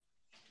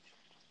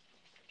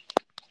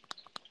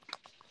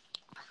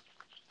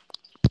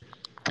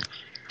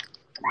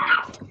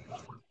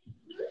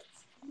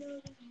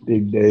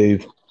Big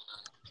Dave.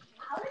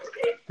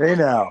 Hey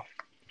now.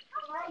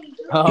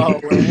 Oh,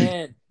 we're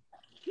in.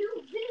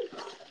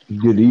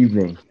 Good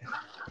evening.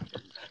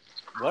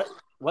 What?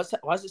 Why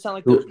does it sound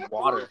like there's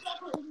water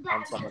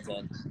on someone's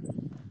end?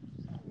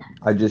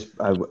 I just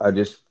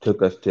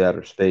took us to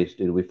outer space,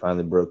 dude. We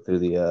finally broke through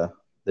the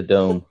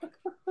dome.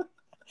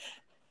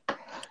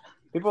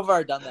 People have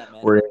already done that,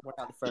 man. We're We're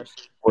not the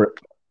first. we're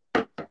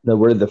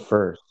the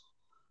first.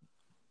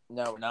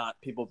 No, we're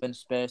not. People have been to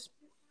space.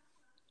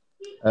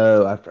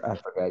 Oh, I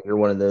forgot. You're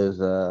one of those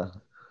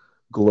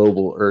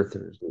global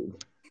earthers,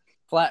 dude.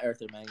 Flat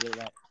earther, man. Get it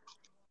right.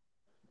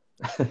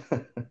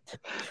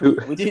 who,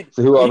 We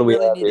so who all do we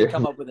really have need here? to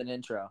come up with an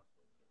intro.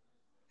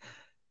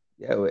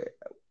 Yeah, wait,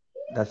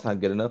 that's not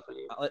good enough for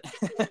you.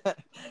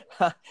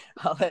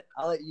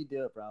 I'll let you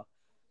do it, bro.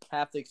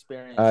 Half the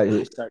experience when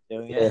you start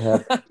doing it.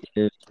 Half the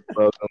experience.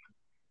 Welcome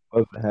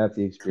to Half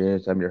the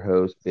Experience. I'm your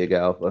host, Big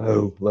Alpha,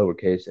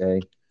 lowercase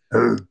a,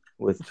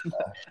 with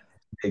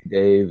Big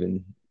Dave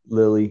and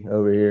Lily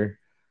over here.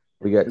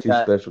 We got two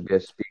special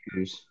guest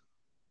speakers.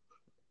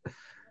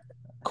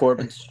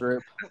 Corbin Stroop.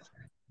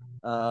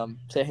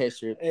 Say hey,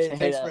 Stroop. Hey,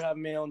 thanks for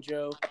having me on,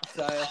 Joe.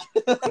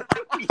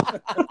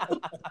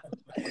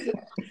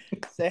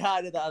 Say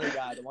hi to the other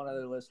guy, the one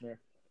other listener.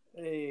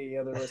 Hey,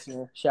 other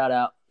listener. Shout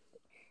out.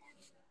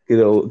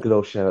 Good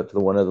old shout out to the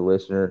one other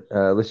listener.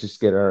 Let's just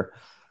get our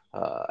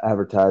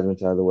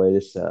advertisements out of the way.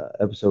 This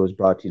episode was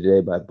brought to you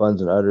today by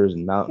Buns and Udders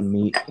and Mountain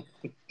Meat.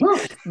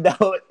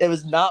 No, it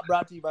was not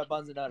brought to you by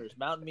Buns and Udders.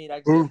 Mountain Meat,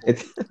 I can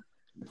get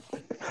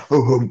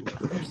Buns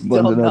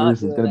and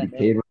Udders is going to be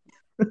catered.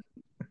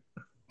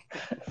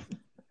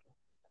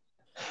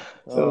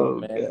 Oh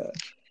man.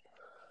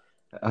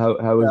 God.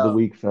 How was the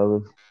week,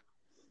 fellas?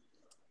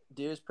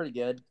 Dude, it was pretty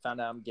good. Found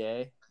out I'm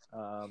gay.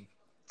 Can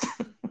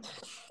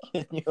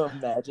you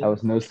imagine? That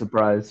was no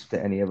surprise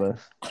to any of us.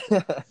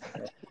 No,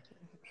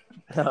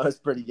 it was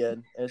pretty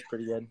good.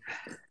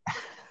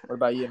 What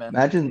about you, man?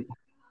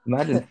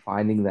 Imagine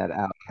finding that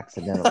out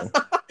accidentally.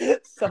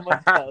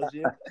 Someone tells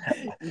you.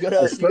 You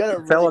gotta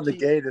fell on the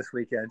gay this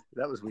weekend.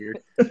 That was weird.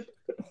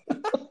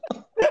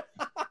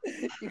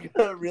 You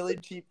got a really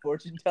cheap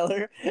fortune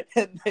teller,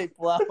 and they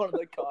pull out one of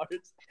the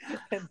cards,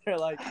 and they're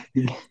like,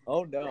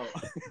 "Oh no,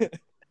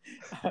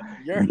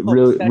 you're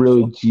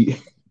really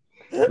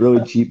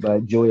cheap by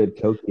Joy at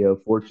Tokyo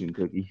fortune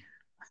cookie."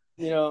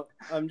 You know,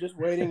 I'm just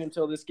waiting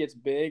until this gets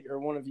big, or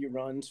one of you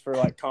runs for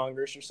like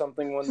Congress or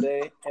something one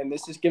day, and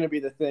this is going to be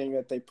the thing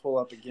that they pull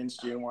up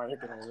against you, and why you're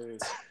going to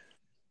lose.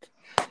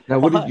 Now,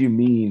 what did you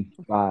mean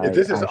by? If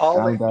this is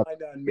all they find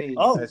on me,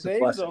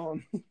 Dave's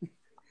on.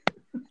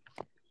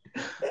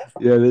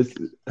 Yeah,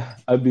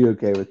 I'd be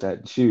okay with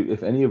that. Shoot,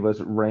 if any of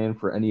us ran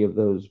for any of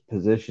those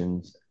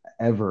positions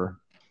ever,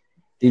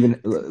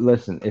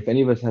 listen, if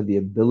any of us had the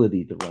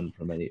ability to run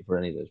for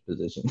any of those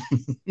positions,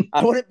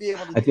 I wouldn't be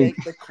able to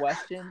take the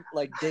question,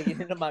 like digging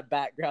into my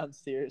background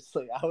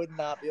seriously. I would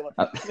not be able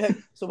to. Like,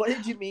 so what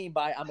did you mean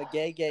by I'm a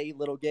gay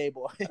little gay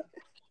boy?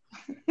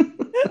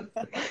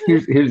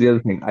 Here's the other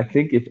thing. I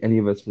think if any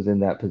of us was in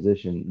that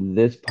position,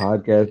 this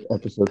podcast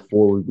episode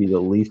 4 would be the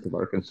least of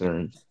our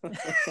concerns.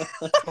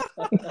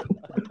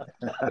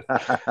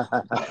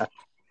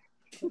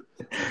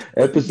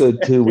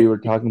 Episode 2, we were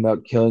talking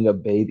about killing a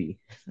baby.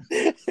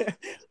 We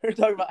were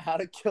talking about how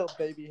to kill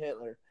baby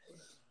Hitler.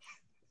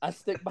 I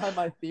stick by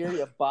my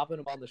theory of bopping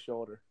him on the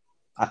shoulder.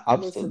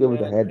 I'm still good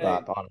with a head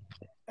bop on him.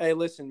 Hey,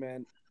 listen,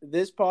 man.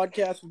 This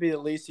podcast would be the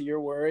least of your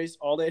worries.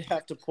 All they'd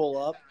have to pull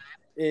up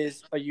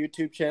is a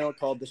YouTube channel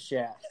called The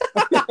Shat.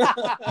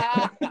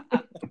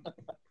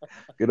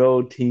 Good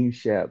old Team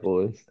Shat,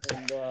 boys.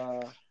 And,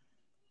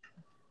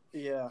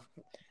 yeah.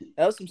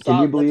 That was some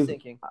solid lip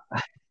syncing.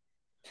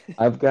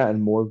 I've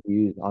gotten more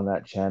views on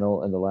that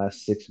channel in the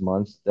last 6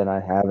 months than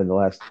I have in the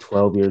last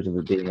 12 years of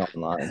it being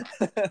online.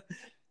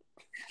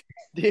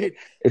 Dude,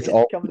 it's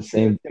all the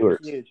same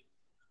viewers.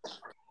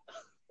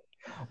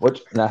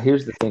 Now,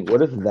 here's the thing.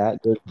 What if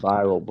that goes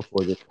viral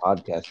before this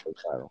podcast goes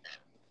viral?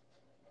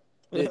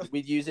 Dude,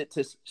 we'd use it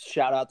to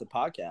shout out the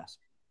podcast.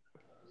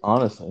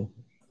 Honestly.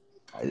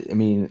 I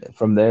mean,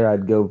 from there,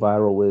 I'd go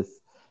viral with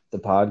the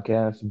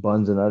podcast,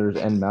 Buns and Udders,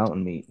 and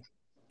Mountain Meat.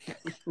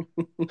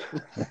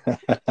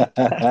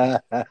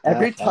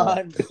 Every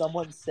time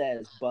someone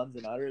says Buns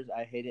and Udders,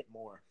 I hate it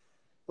more.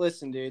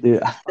 Listen,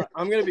 dude.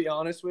 I'm going to be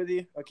honest with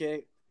you,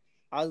 okay?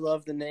 I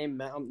love the name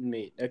Mountain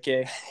Meat,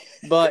 okay?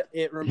 But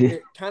it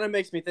kind of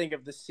makes me think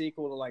of the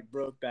sequel to, like,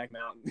 Brokeback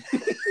Mountain.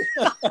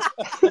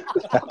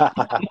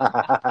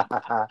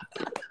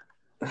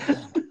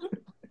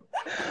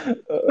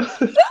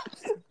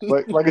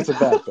 like it's a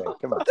bad thing.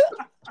 Come on.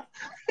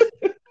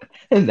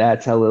 And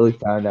that's how Lily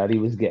found out he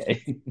was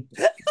gay.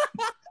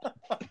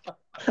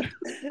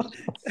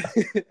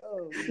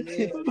 Oh,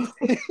 man.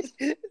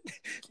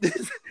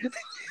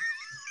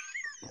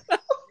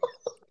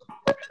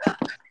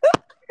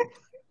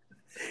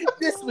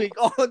 This week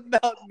on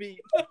Mountain Meat,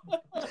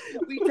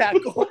 we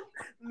tackle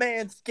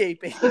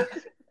manscaping.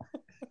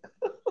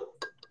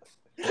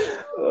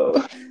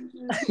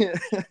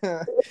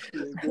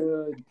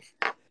 Good.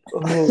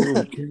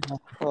 Oh,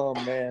 Oh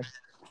man.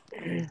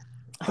 I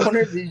wonder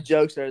if these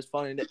jokes are as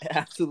funny to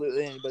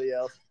absolutely anybody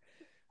else.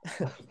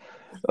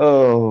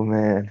 oh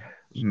man.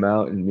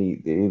 Mountain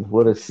meat, dude.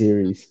 What a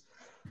series.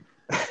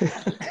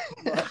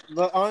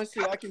 But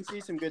honestly, I can see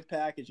some good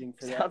packaging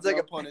for that. Sounds like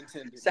No a pun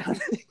intended. Sounds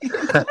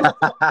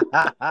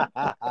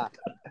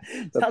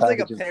The like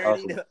a packaging's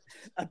parody.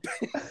 awesome.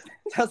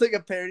 Sounds like a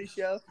parody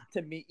show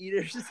to meat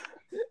eaters.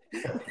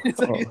 It's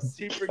like Oh. a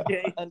super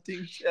gay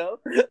hunting show.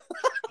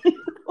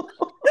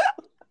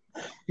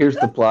 Here's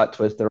the plot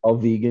twist. They're all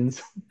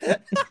vegans.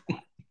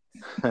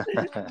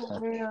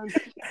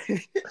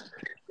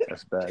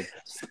 That's bad.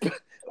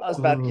 I was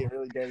about to get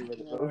really dirty with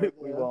it,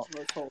 but we won't.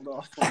 Let's hold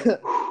off on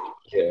that.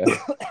 Yeah.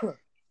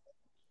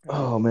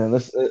 Oh man,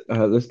 let's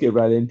get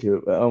right into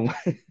it.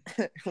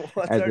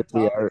 What's As our if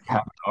we topic?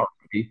 haven't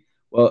already.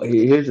 Well,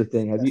 here's the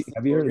thing. Have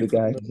you heard of the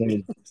guy? His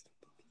name is,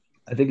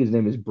 I think his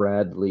name is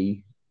Brad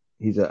Lee.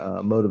 He's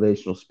a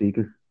motivational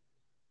speaker.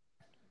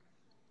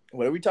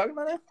 What are we talking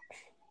about now?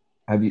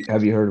 Have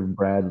you heard of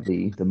Brad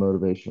Lee, the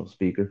motivational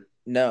speaker?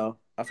 No,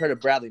 I've heard of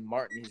Bradley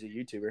Martin. He's a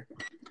YouTuber.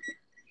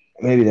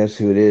 Maybe that's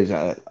who it is.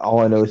 All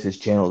I know is his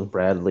channel is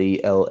Brad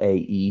Lee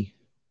LAE.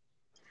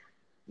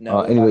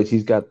 No. Anyways,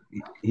 he's got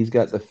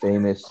the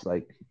famous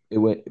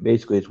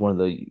it's one of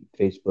the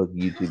Facebook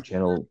YouTube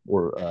channel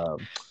or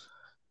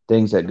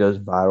things that goes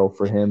viral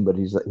for him. But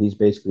he's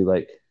basically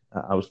like,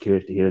 I was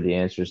curious to hear the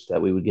answers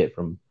that we would get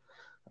from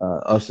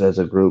us as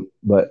a group.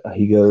 But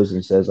he goes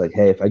and says like,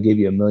 hey, if I gave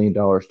you $1 million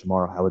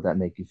tomorrow, how would that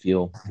make you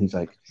feel? He's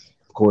like,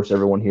 of course,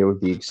 everyone here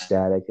would be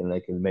ecstatic and they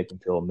can make him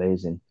feel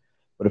amazing.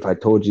 But if I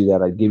told you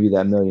that I'd give you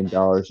that $1 million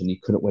and you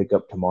couldn't wake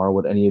up tomorrow,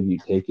 would any of you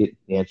take it?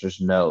 The answer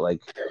is no. Like,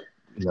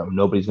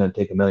 nobody's going to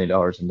take $1 million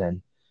and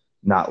then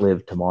not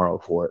live tomorrow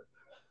for it.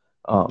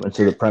 And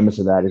so the premise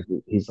of that is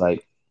he's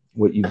like,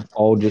 what you've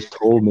all just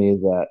told me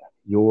is that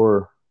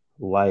your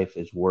life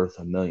is worth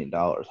 $1 million.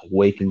 Like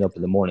waking up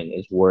in the morning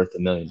is worth $1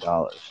 million.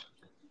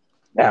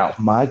 Now,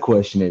 my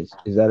question is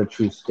that a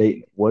true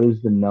statement? What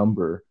is the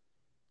number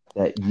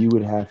that you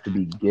would have to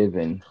be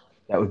given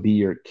that would be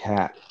your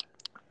cap?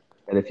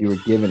 That if you were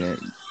given it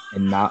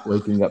and not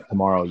waking up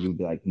tomorrow, you'd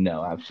be like,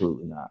 no,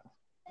 absolutely not.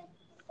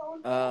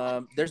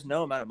 There's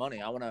no amount of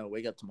money. I want to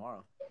wake up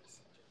tomorrow.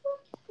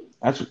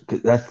 That's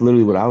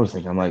literally what I was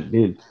thinking. I'm like,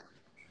 dude,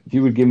 if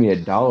you would give me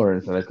 $1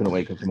 and said I couldn't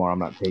wake up tomorrow, I'm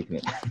not taking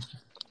it.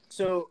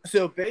 So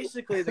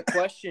basically, the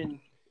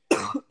question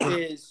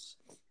is,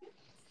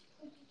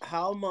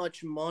 how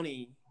much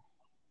money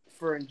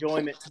for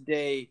enjoyment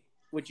today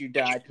would you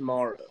die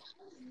tomorrow?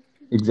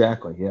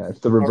 Exactly. Yeah, it's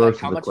the reverse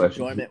how of the much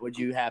question. enjoyment would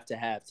you have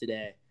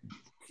today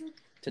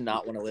to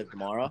not want to live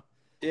tomorrow?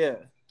 Yeah.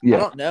 Yeah. I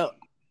don't know.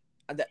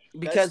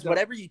 Because That's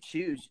whatever you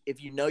choose,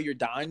 if you know you're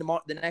dying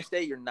tomorrow, the next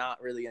day, you're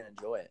not really going to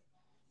enjoy it.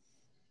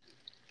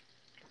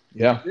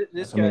 Yeah.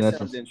 This I mean, guy that's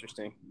sounds just-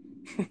 interesting.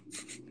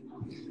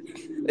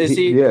 Is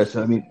he? Yes.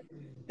 I mean,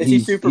 Is he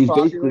super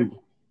popular? basically.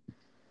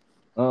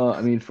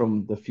 I mean,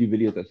 from the few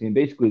videos I've seen,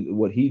 basically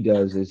what he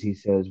does is he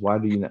says, "Why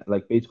do you not?"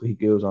 Like, basically, he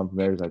goes on from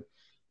there. He's like,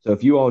 "So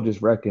if you all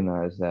just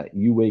recognize that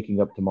you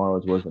waking up tomorrow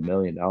is worth $1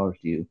 million to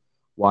you,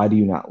 why do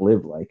you not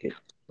live like it?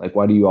 Like,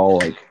 why do you all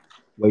like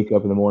wake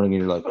up in the morning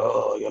and you're like,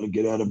 oh, I gotta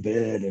get out of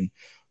bed and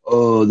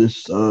oh,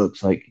 this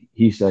sucks." Like,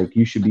 he's like,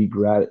 you should be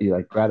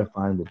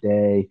gratifying the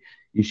day.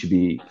 You should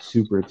be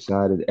super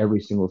excited every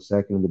single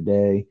second of the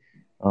day.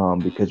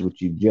 Because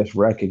what you just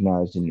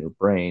recognized in your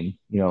brain,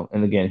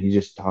 and again, he's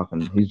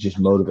just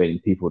motivating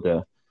people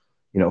to,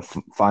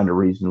 find a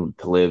reason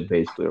to live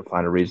basically, or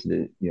find a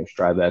reason to,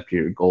 strive after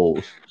your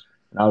goals.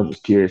 And I was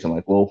just curious. I'm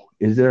like, well,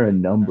 is there a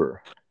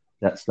number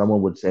that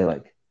someone would say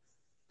like,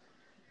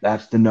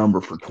 that's the number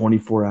for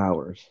 24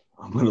 hours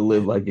I'm going to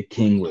live like a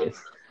king with?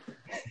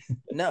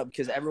 No,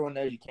 because everyone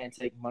knows you can't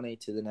take money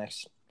to the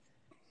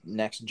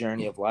next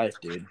journey of life,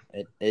 dude.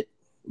 It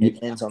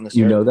ends on this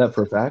You earth. know that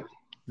for a fact?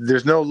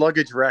 There's no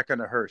luggage rack on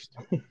a hearse.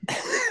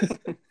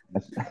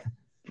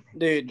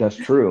 Dude, That's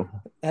true.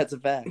 That's a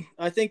fact.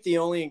 I think the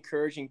only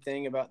encouraging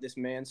thing about this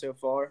man so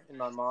far in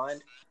my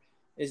mind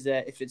is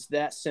that if it's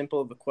that simple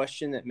of a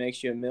question that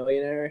makes you a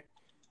millionaire,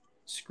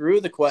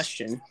 screw the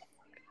question.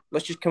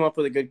 Let's just come up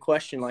with a good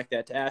question like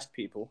that to ask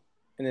people,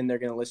 and then they're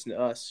going to listen to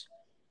us,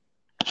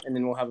 and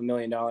then we'll have $1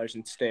 million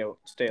and stay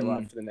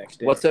alive for the next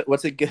day.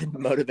 What's a good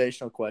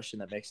motivational question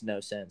that makes no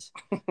sense?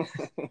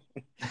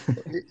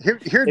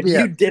 Here'd If be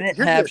you a, didn't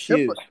here'd have be a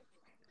simple, shoes,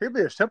 here'd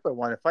be a simple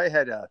one. If I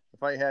had a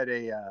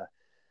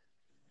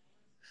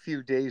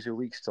few days or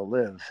weeks to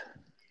live,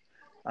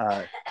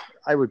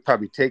 I would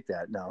probably take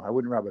that. No, I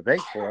wouldn't rob a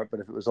bank for it, but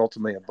if it was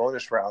ultimately a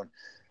bonus round,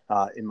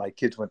 and my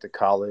kids went to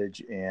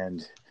college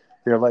and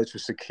their lives were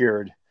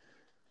secured,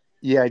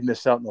 yeah, I'd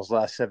miss out in those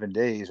last 7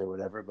 days or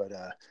whatever, but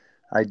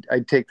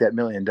I'd take that $1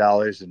 million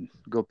and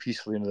go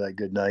peacefully into that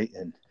good night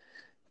and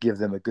give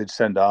them a good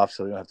send off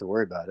so they don't have to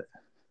worry about it.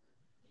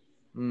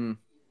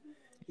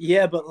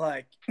 Yeah, but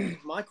like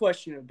my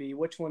question would be,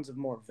 which one's of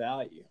more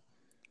value?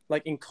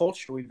 Like in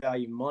culture, we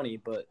value money,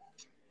 but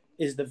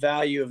is the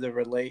value of the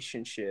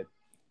relationship,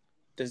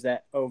 does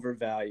that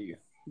overvalue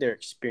their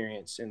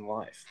experience in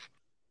life?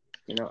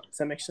 You know, does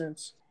that make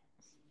sense?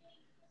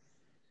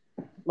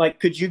 Like,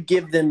 could you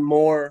give them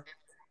more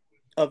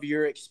of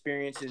your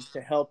experiences to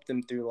help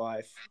them through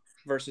life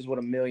versus what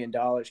 $1 million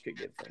could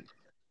give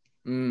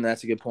them?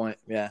 That's a good point.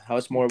 Yeah. How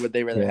much more would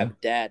they rather Yeah. have a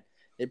dad?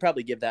 They'd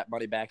probably give that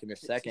money back in a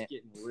second. It's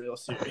getting real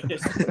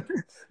serious.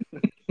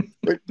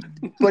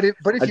 But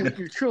if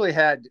you truly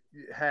had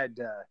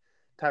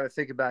time to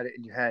think about it,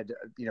 and you had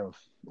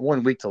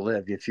 1 week to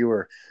live, if you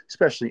were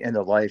especially end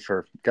of life,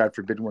 or God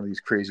forbid one of these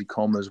crazy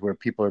comas where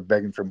people are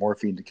begging for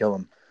morphine to kill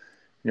them,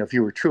 if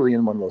you were truly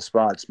in one of those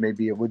spots,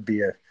 maybe it would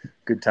be a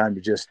good time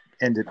to just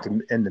end it,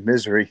 to end the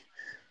misery.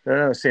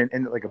 I'm saying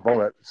end it like a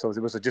bullet. So if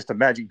it was just a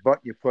magic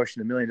button you pushed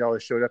and $1 million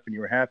showed up and you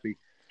were happy,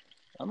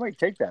 I might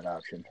take that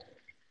option.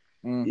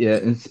 Yeah,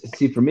 and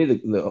see, for me,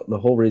 the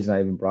whole reason I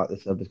even brought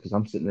this up is because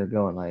I'm sitting there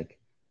going like,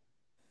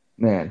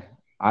 man,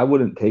 I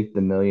wouldn't take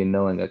the $1 million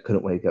knowing I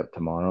couldn't wake up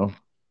tomorrow,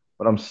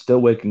 but I'm still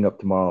waking up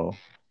tomorrow,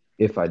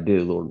 if I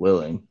do, Lord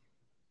willing,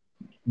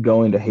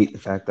 going to hate the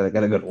fact that I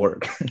got to go to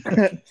work.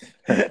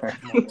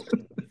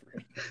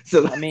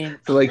 So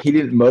like, he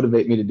didn't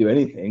motivate me to do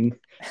anything.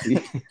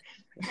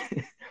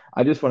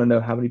 I just want to know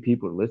how many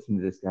people are listening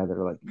to this guy that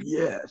are like,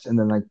 yes. And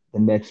then like the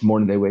next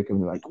morning they wake up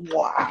and they're like,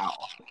 wow,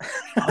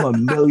 I'm a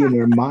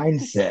millionaire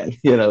mindset.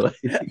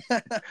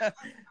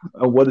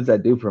 What does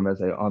that do for them as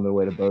they're on their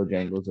way to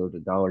Bojangles or to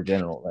Dollar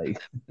General?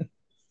 Like,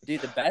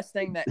 dude, the best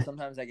thing that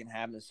sometimes that can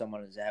happen to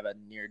someone is to have a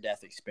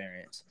near-death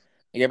experience.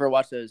 You ever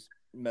watch those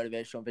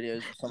motivational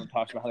videos where someone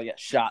talks about how they got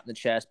shot in the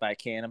chest by a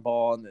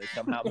cannonball and they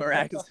somehow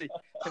miraculously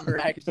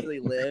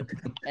lived?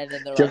 And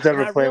then they're Jumped like,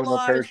 over a plane with no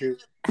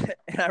parachute. And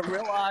I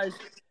realized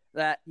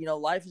that,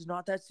 life is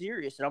not that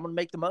serious and I'm going to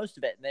make the most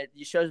of it. And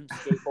you show them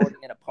skateboarding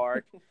in a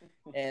park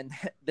and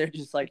they're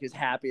just like as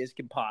happy as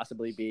can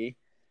possibly be.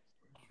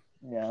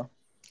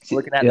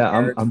 Looking at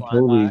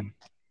I'm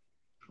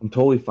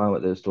totally fine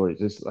with those stories.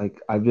 It's like,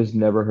 I've just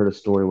never heard a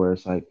story where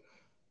it's like,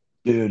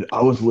 dude,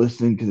 I was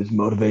listening to this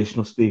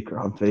motivational speaker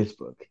on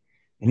Facebook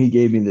and he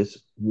gave me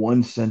this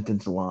one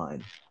sentence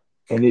line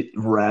and it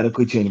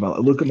radically changed my life.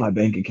 Look at my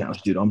bank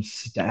accounts, dude. I'm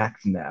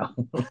stacked now.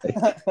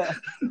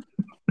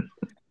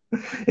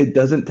 It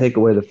doesn't take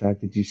away the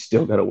fact that you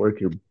still got to work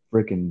your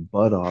freaking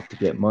butt off to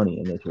get money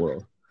in this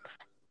world.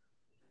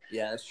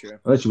 Yeah, that's true.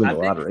 Unless you win the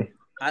lottery.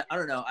 I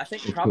don't know. I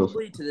think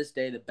probably to this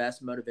day, the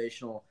best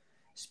motivational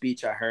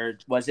speech I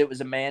heard was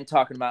a man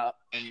talking about,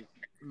 and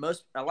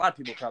a lot of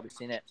people probably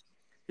seen it.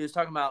 He was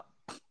talking about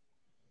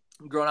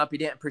growing up, he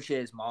didn't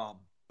appreciate his mom.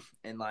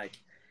 And like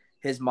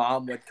his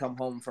mom would come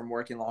home from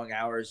working long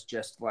hours,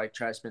 just like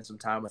try to spend some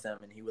time with him.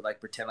 And he would like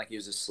pretend like he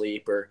was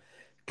asleep, or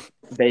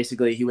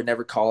basically he would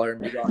never call her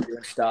and be out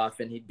doing stuff.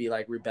 And he'd be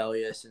like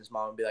rebellious. And his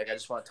mom would be like, I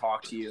just want to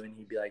talk to you. And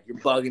he'd be like, you're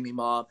bugging me,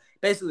 Mom.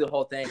 Basically the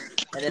whole thing.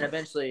 And then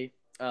eventually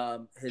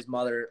his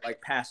mother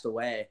like passed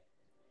away.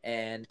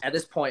 And at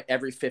this point,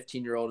 every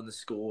 15-year-old in the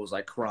school was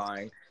like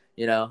crying,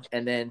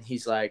 and then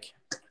he's like,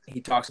 he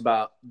talks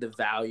about the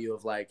value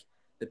of like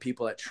the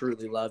people that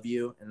truly love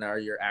you and are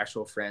your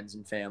actual friends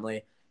and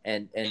family,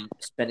 and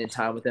spending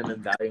time with them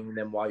and valuing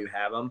them while you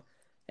have them.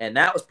 And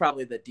that was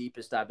probably the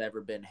deepest I've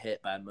ever been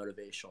hit by a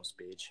motivational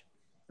speech.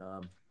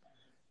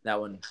 That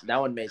one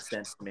made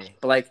sense to me.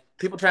 But like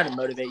people trying to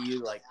motivate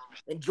you, like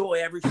enjoy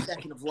every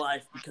second of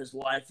life because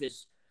life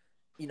is,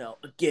 a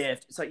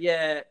gift. It's like,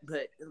 yeah,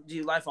 but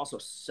dude, life also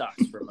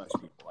sucks for most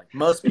people. Like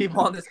most people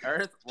on this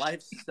earth,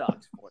 life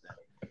sucks for them.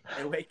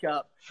 They wake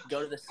up,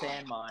 go to the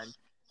sand mine,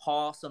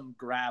 haul some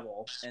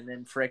gravel, and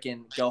then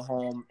frickin' go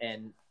home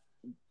and,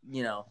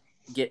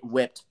 get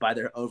whipped by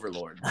their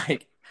overlord.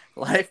 Like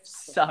life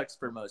sucks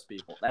for most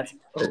people. That's,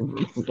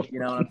 you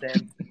know what I'm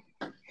saying?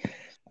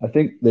 I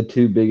think the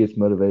two biggest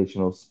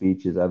motivational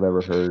speeches I've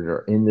ever heard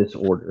are in this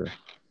order: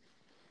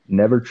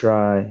 never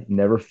try,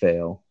 never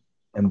fail,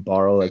 and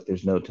borrow like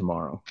there's no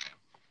tomorrow.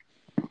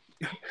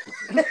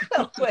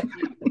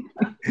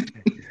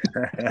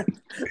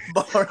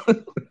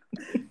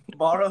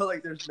 borrow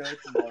like there's no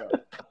tomorrow.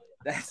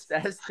 That's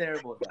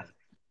terrible, man.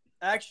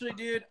 Actually,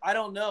 dude, I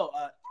don't know.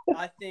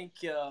 I think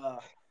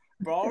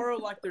borrow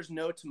like there's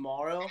no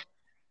tomorrow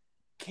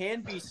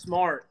can be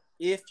smart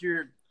if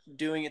you're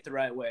doing it the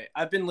right way.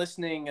 I've been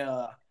listening.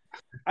 I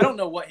don't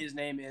know what his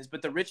name is,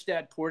 but the Rich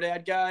Dad Poor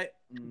Dad guy.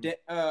 Dave,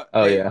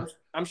 yeah.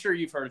 I'm sure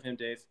you've heard of him,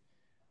 Dave.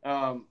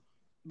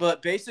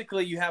 But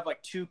basically you have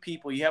like two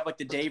people. You have like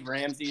the Dave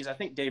Ramsey's. I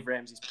think Dave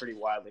Ramsey's pretty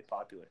widely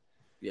popular.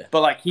 Yeah.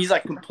 But like he's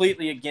like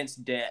completely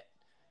against debt.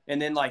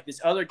 And then like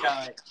this other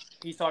guy,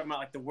 he's talking about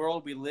like the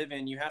world we live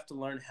in, you have to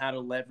learn how to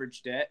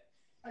leverage debt.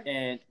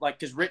 And like,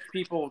 cause rich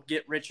people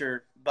get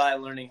richer by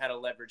learning how to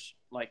leverage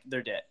like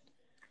their debt.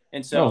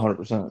 And so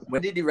 100%.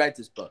 When did he write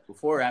this book?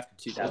 Before or after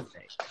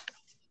 2008?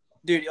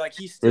 Dude, like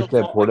he's still Rich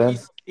Dad Poor Dad?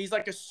 He's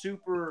like a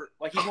super,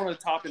 like he's one of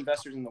the top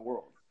investors in the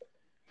world.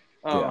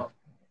 Yeah.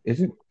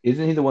 Isn't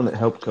he the one that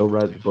helped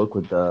co-write the book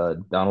with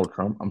Donald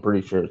Trump? I'm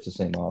pretty sure it's the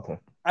same author.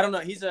 I don't know.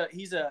 He's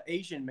a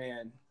Asian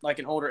man, like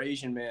an older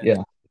Asian man.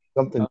 Yeah,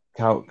 something.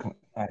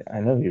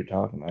 I know who you're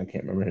talking about. I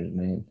can't remember his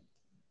name.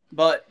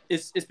 But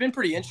it's been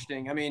pretty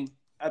interesting. I mean,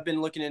 I've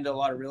been looking into a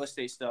lot of real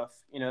estate stuff.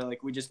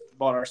 Like we just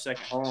bought our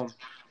second home,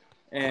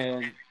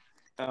 and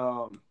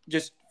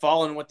just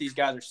following what these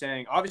guys are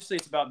saying. Obviously,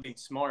 it's about being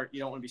smart. You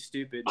don't want to be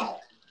stupid,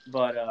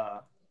 but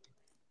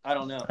I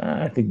don't know.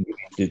 I think you're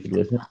stupid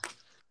with it.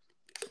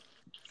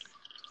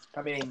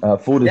 I mean,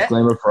 full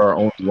disclaimer for our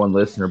only one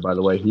listener, by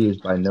the way, he is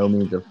by no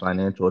means a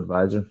financial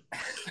advisor.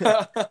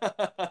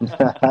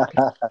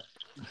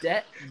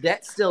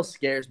 Debt still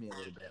scares me a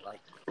little bit. Like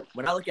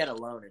when I look at a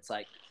loan, it's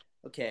like,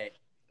 okay,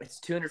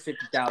 it's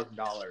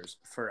 $250,000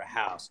 for a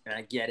house, and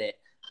I get it.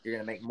 You're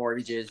gonna make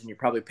mortgages, and you're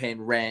probably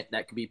paying rent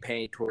that could be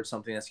paid towards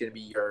something that's gonna be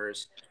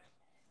yours.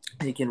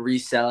 And you can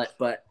resell it,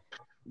 but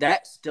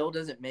that still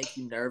doesn't make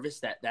you nervous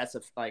that's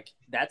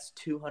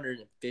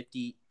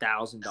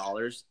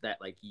 $250,000 that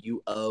like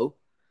you owe,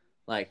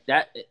 like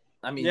that.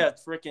 I mean, yeah,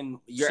 it's freaking.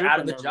 You're out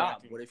of the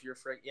job. What if you're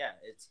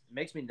it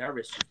makes me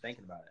nervous just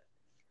thinking about it.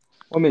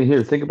 Well, I mean,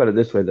 here, think about it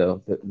this way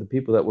though: the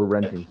people that we're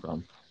renting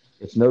from,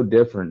 it's no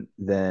different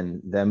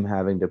than them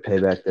having to pay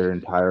back their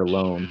entire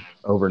loan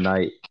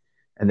overnight,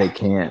 and they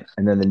can't,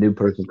 and then the new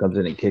person comes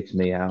in and kicks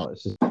me out.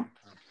 It's just.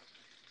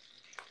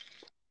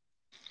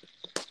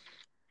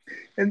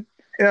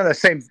 And on the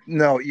same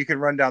note, you can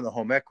run down the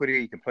home equity.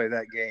 You can play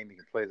that game. You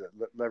can play the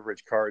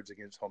leverage cards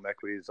against home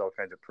equity. There's all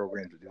kinds of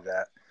programs to do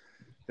that.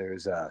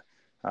 There's I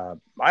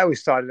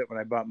always thought of it when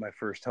I bought my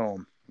first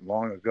home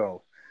long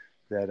ago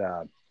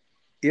that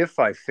if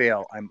I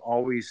fail, I'm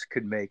always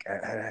could make.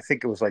 I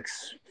think it was like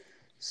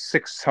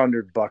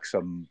 $600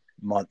 a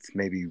month,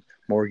 maybe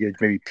mortgage,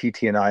 maybe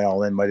PT&I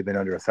all in might have been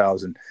under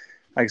 $1,000.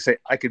 I could say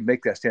I could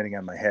make that standing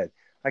on my head.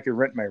 I could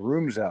rent my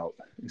rooms out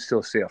and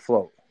still stay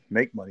afloat,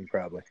 make money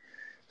probably.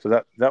 So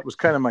that was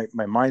kind of my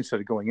mindset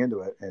of going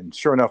into it. And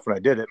sure enough, when I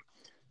did it,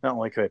 not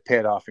only could I pay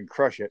it off and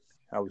crush it,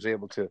 I was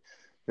able to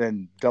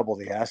then double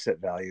the asset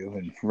value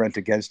and rent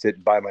against it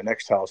and buy my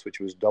next house,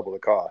 which was double the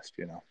cost,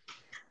 So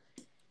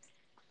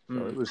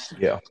it was,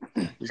 yeah.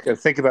 You just got to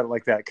think about it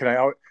like that.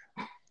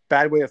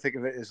 Bad way of thinking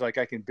of it is like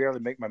I can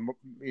barely make my,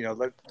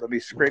 let me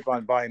scrape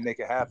on by and make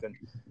it happen.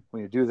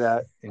 When you do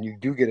that and you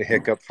do get a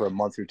hiccup for a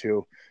month or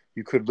two,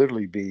 you could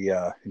literally be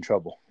in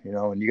trouble,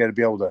 and you got to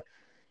be able to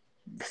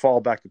fall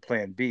back to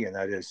plan B, and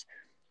that is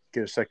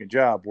get a second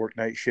job, work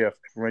night shift,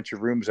 rent your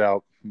rooms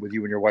out with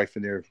you and your wife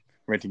in there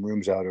renting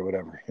rooms out or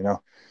whatever. You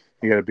got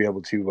to be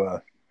able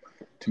to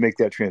make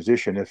that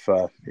transition if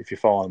you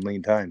fall on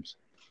lean times.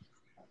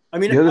 I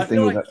mean, the other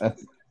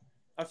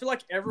I feel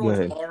like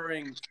everyone's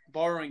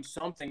borrowing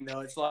something though.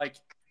 It's like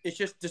it's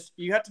just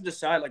you have to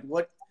decide like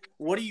what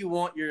do you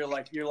want your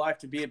life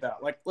to be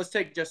about. Like let's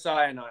take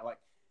Josiah and I. Like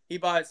he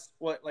buys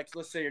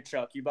let's say your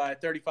truck. You buy a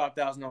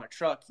 $35,000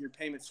 truck. Your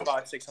payment's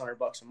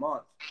 $500-$600 a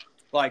month.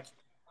 Like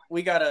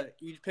you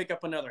pick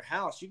up another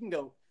house. You can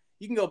go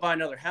buy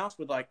another house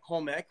with like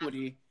home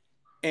equity,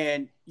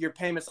 and your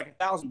payment's like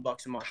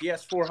 $1,000 a month.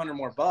 Yes, $400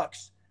 more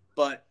bucks,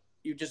 but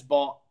you just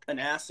bought an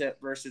asset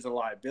versus a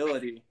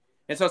liability.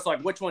 And so it's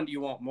like, which one do you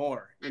want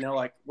more?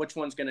 Like which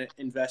one's going to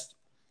invest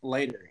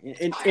later?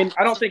 And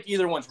I don't think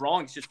either one's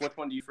wrong. It's just which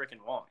one do you freaking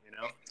want?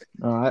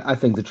 I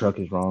think the truck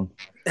is wrong.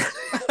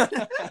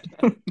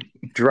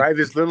 Drive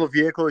as little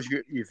vehicle as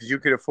you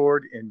can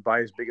afford, and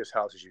buy as big a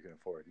house as you can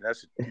afford. And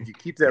that's if you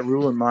keep that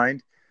rule in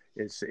mind,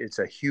 it's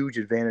a huge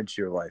advantage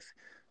to your life.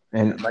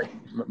 And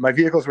my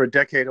vehicles were a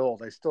decade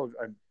old.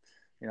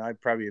 I'm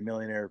probably a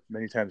millionaire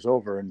many times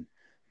over, and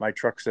my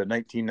truck's a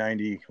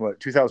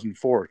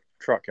 2004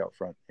 truck out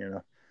front.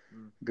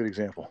 Good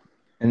example.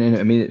 And then,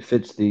 I mean, it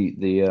fits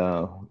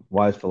the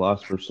wise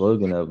philosopher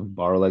slogan of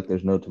borrow like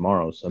there's no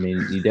tomorrow. So, I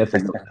mean, you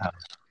definitely don't have.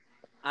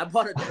 I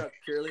bought a truck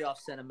purely off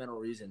sentimental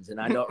reasons, and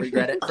I don't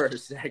regret it for a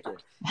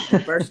second.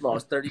 First of all,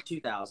 it's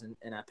 $32,000,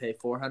 and I pay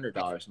 $400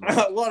 a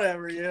month.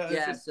 Whatever, yeah.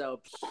 Yeah,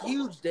 so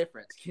huge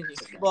difference. Can you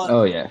imagine? But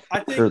oh yeah, I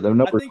think, sure. The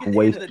numbers at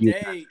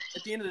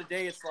the end of the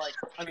day, it's like,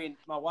 I mean,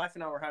 my wife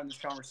and I were having this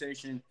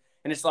conversation,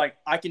 and it's like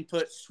I can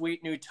put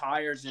sweet new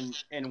tires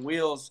and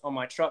wheels on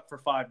my truck for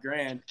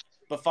 $5,000,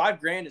 but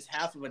 $5,000 is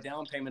half of a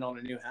down payment on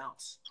a new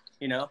house.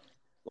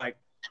 Like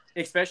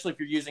especially if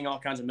you're using all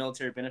kinds of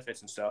military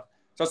benefits and stuff.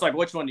 So it's like,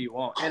 which one do you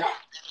want? And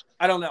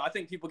I don't know. I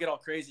think people get all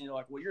crazy and you're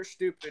like, well, you're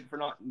stupid for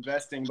not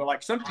investing. But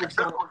like some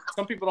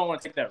people don't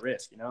want to take that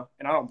risk, and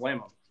I don't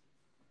blame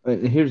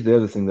them. Here's the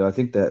other thing, though. I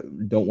think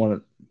that don't want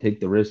to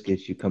take the risk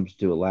issue comes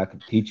to a lack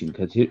of teaching,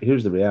 because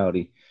here's the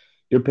reality.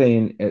 You're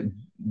paying at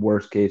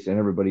worst case, and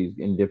everybody's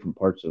in different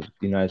parts of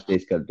the United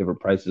States got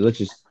different prices. Let's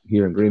just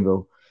here in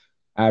Greenville,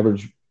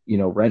 average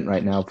rent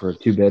right now for a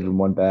 2-bedroom,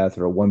 1-bath,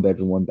 or a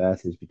 1-bedroom,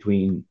 1-bath is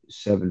between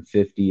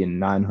 $750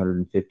 and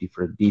 $950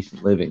 for a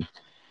decent living.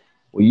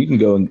 Well, you can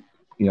go and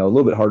a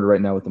little bit harder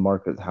right now with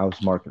the house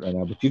market right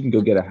now, but you can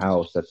go get a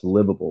house that's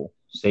livable,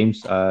 same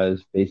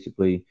size,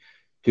 basically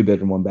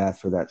 2-bedroom, 1-bath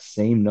for that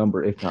same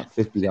number, if not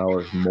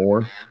 $50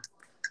 more.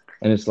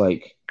 And it's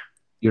like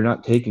you're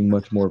not taking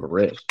much more of a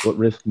risk. What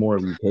risk more are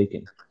you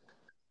taking?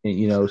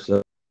 And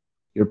so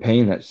you're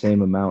paying that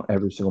same amount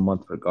every single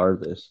month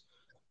regardless.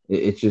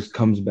 It just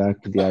comes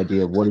back to the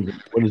idea of what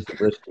is the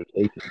risk you're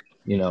taking.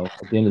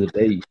 At the end of the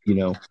day,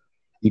 you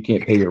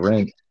can't pay your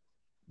rent.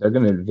 they're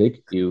going to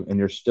evict you, and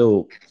you're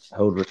still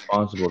held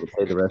responsible to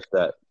pay the rest of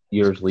that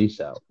year's lease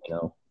out.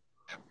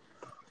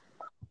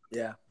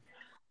 Yeah.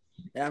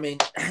 I mean,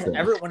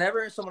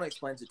 whenever someone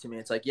explains it to me,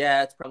 it's like,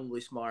 yeah, it's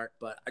probably smart,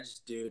 but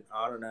dude,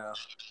 I don't know.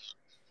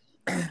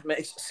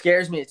 It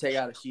scares me to take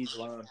out a huge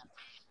loan.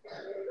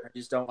 I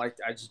just don't like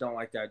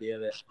the idea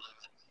of it.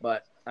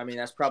 But I mean,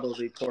 that's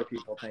probably poor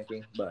people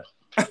thinking. But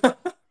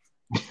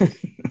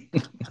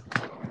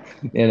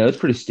yeah, no, it's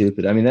pretty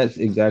stupid. I mean, that's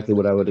exactly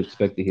what I would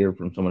expect to hear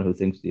from someone who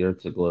thinks the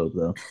Earth's a globe,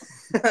 though.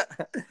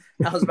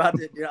 I was about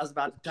to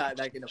tie it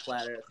back into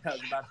flat Earth. I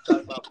was about to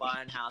talk about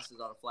buying houses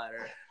on a flat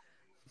Earth.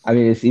 I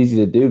mean, it's easy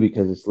to do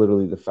because it's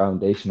literally the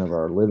foundation of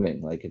our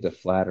living. Like, it's a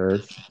flat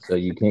Earth, so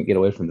you can't get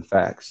away from the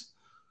facts.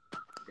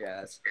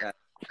 Yeah,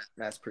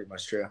 that's pretty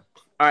much true.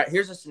 All right,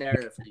 here's a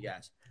scenario for you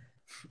guys,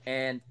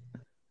 and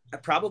I'm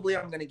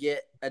going to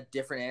get a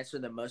different answer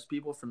than most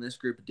people from this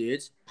group of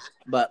dudes.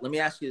 But let me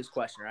ask you this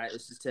question, all right?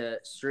 This is to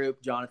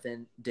Stroop,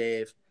 Jonathan,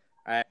 Dave.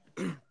 All right.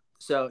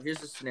 So here's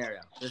the scenario.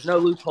 There's no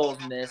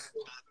loopholes in this.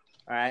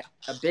 All right.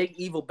 A big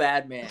evil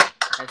bad man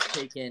has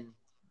taken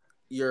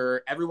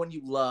everyone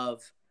you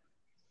love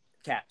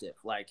captive,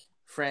 like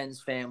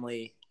friends,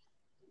 family,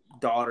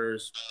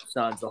 daughters,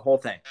 sons, the whole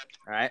thing.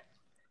 All right.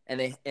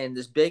 And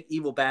this big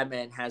evil bad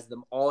man has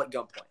them all at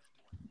gunpoint.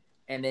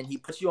 And then he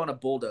puts you on a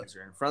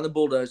bulldozer. In front of the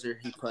bulldozer,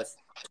 he puts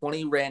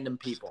 20 random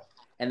people.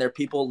 And they're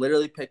people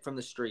literally picked from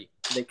the street.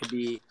 They could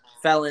be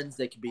felons.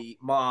 They could be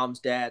moms,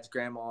 dads,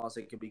 grandmas.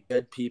 They could be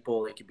good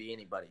people. They could be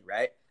anybody,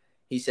 right?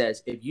 He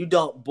says, if you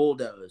don't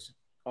bulldoze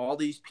all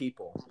these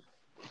people,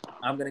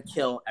 I'm going to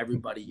kill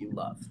everybody you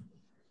love.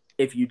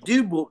 If you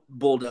do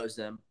bulldoze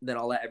them, then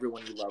I'll let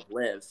everyone you love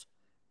live.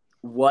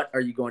 What are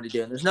you going to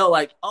do? And there's no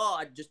like, oh,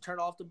 I just turn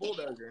off the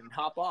bulldozer and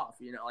hop off.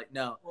 Like,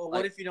 no. Well,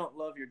 what if you don't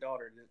love your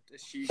daughter?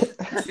 Does she?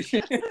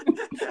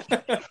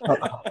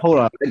 Hold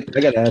on. I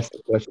got to ask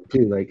the question,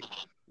 too. Like,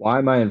 why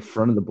am I in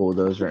front of the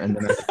bulldozer and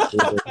then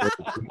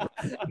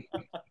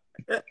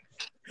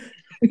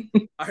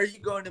Are you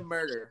going to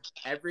murder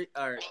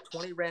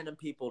 20 random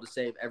people to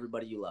save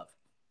everybody you love?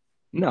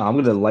 No, I'm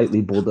going to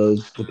lightly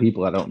bulldoze the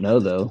people I don't know,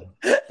 though,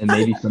 and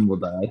maybe some will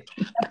die.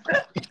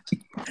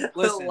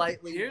 Listen,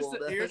 here's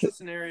the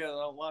scenario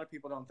that a lot of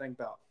people don't think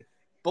about.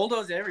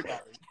 Bulldoze everybody.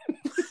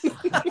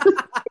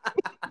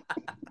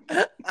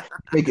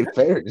 Make it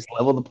fair. Just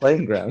level the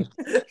playing ground.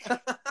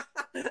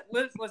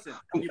 Listen,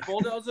 you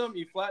bulldoze them,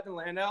 you flatten the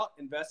land out,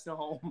 invest in a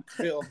home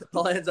field. The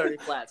land's already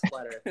flat. It's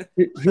flat Earth.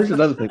 Here's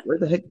another thing. Where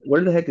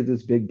the heck is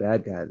this big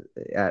bad guy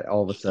at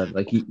all of a sudden?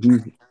 Like, he's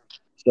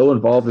so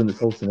involved in this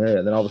whole scenario,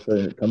 and then all of a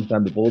sudden it comes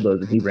time to bulldoze,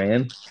 and he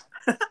ran.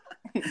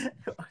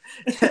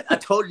 I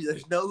told you,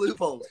 there's no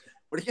loopholes.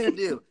 What are you gonna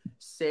do?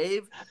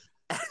 Save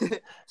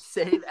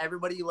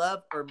everybody you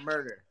love, or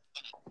murder?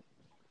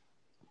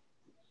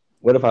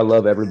 What if I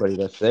love everybody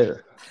that's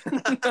there?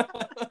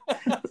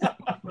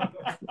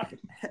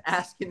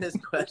 Asking this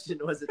question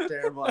was a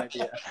terrible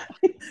idea.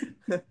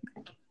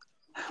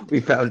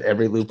 We found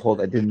every loophole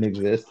that didn't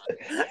exist.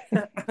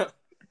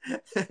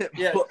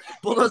 Yeah,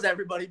 bulldoze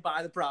everybody,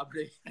 buy the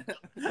property,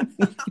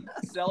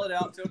 sell it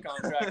out to a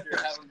contractor,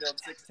 have them build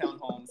 6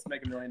 townhomes,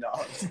 make $1 million.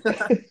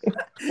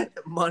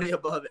 Money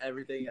above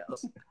everything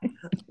else.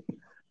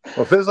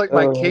 Well, if it was like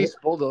my case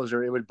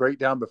bulldozer, it would break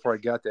down before I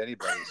got to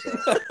anybody. So.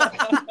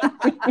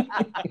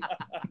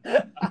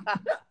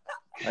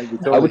 I'd be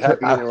totally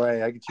happy either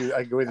way. I could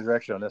go either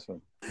direction on this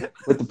one.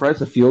 With the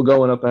price of fuel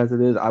going up as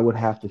it is, I would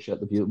have to shut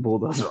the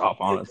bulldozer off,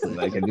 honestly.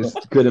 Like, I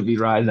just couldn't be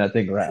riding that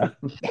thing around.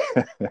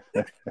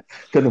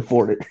 Couldn't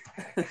afford it.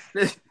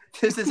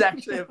 This is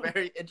actually a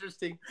very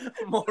interesting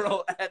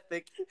moral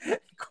ethic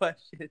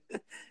question.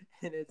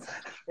 And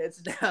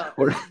it's now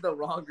the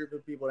wrong group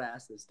of people to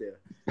ask this to.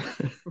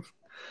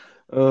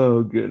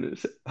 Oh,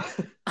 goodness.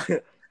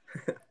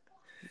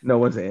 No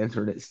one's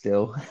answering it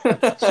still.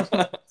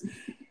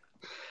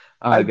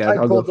 All right, guys,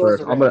 I'll go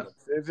first.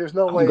 If there's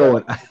no way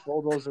I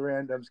bulldoze the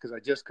randoms, because I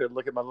just could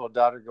look at my little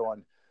daughter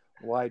going,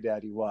 "Why,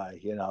 Daddy? Why?"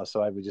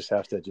 So I would just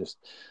have to just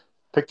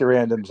pick the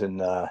randoms, and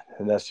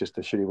that's just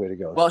the shitty way to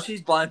go. Well,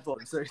 she's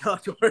blindfolded, so you don't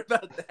have to worry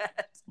about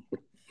that.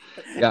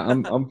 Yeah,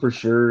 I'm for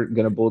sure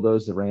gonna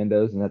bulldoze the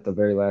randos, and at the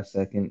very last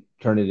second,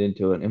 turn it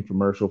into an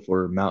infomercial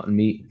for Mountain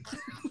Meat.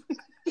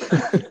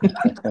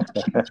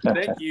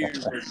 Thank you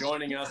for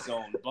joining us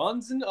on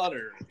Buns and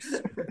Udders.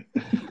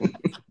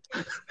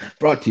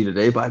 Brought to you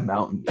today by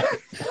Mountain.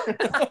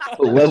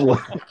 Level.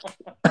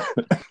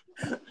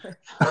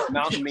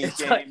 Mountain Meat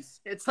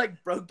Games. It's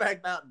like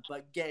Brokeback Mountain,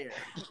 but gayer.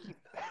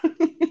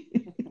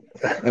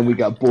 And we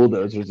got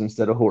bulldozers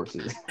instead of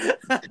horses.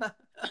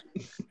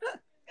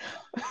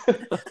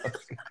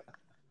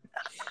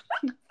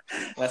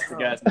 That's the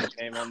guy's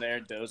name on there,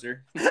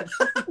 Dozer.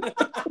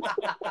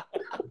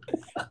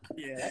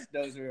 Yeah,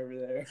 Dozer over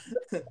there.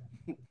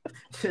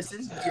 This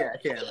is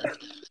Jackhammer.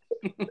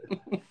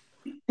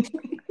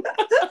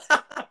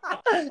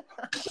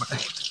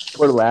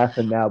 We're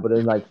laughing now, but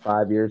in like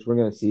 5 years, we're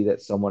going to see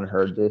that someone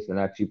heard this and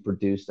actually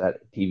produced that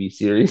TV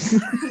series.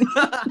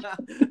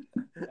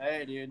 Hey,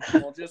 Hey, dude,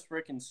 we'll just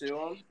freaking sue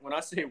them. When I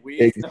say we,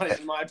 it's not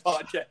even my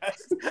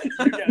podcast.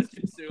 You guys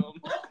can sue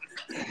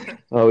them.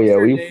 Oh yeah,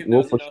 Sure, we'll Dave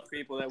knows enough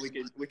people that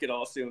we could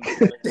all sue them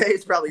together.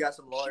 Dave's probably got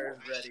some lawyers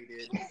ready,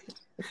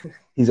 dude.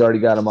 He's already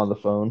got him on the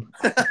phone.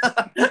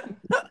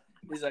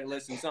 He's like,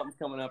 listen, something's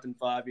coming up in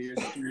 5 years.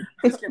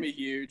 It's gonna be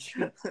huge.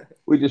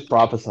 We just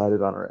prophesied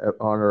it on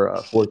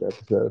our fourth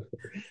episode.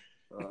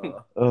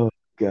 Oh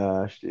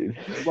gosh, dude.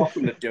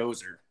 Welcome to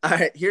Dozer. All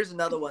right, here's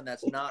another one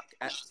that's not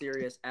as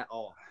serious at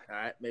all. All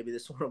right, maybe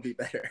this one will be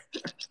better.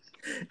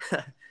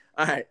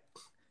 All right,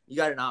 you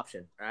got an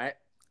option. All right,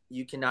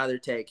 you can either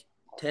take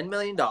 $10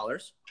 million,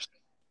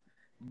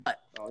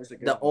 but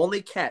the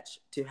only catch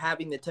to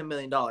having the $10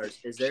 million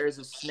is there is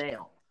a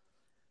snail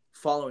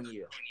following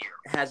you.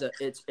 It has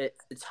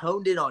it's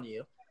honed in on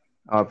you.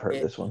 I've heard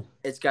this one.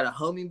 It's got a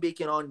homing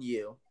beacon on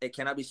you. It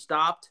cannot be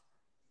stopped,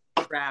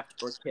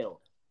 trapped, or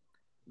killed.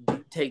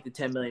 You take the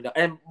 $10 million,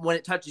 and when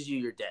it touches you,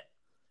 you're dead.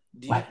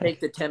 Do you take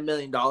the $10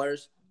 million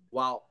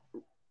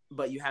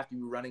but you have to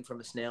be running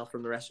from a snail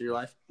from the rest of your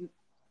life?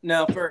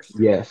 Now, first,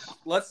 yes.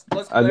 Let's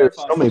There's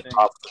clarify so many something.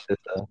 problems with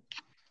this,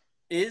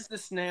 Is the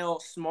snail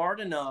smart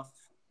enough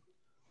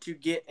to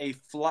get a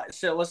flight?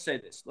 So let's say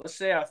this. Let's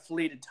say I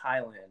flee to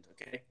Thailand.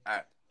 Okay. All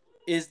right.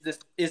 Is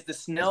the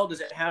snail? Does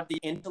it have the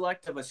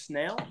intellect of a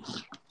snail,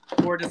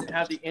 or does it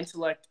have the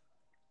intellect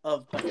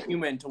of a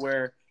human to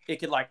where it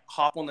could like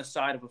hop on the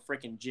side of a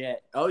freaking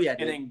jet? Oh yeah,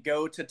 dude. And then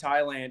go to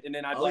Thailand, and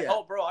then I'd be like, yeah.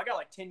 oh bro, I got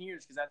like 10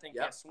 years because I think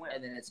I swim.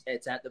 And then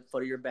it's at the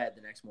foot of your bed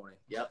the next morning.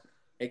 Yep.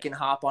 It can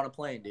hop on a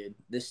plane, dude.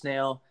 This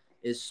snail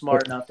is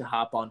smart enough to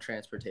hop on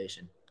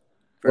transportation.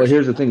 Well,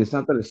 here's the thing. It's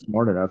not that it's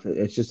smart enough.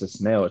 It's just a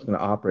snail. It's going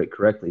to operate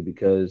correctly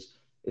because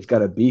it's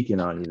got a beacon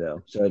on you,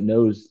 though. So it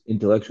knows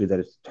intellectually that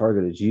its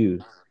target is you.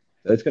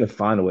 So it's going to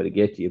find a way to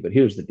get to you. But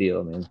here's the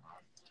deal, man.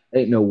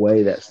 Ain't no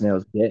way that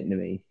snail's getting to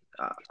me.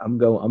 I'm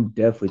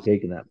definitely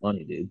taking that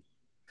money, dude.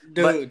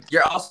 But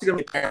you're also going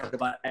to be paranoid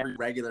about every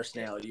regular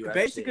snail you ever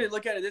Basically, see.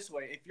 look at it this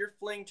way. If you're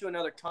fleeing to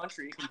another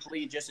country, it can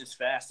flee just as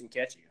fast and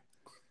catch you.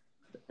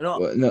 No,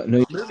 No,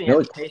 moving at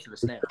the pace of a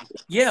snail.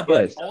 Yeah,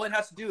 but Yes. all it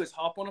has to do is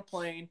hop on a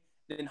plane,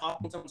 then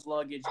hop on someone's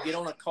luggage, get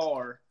on a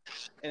car,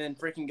 and then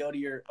freaking go to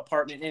your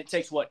apartment. And it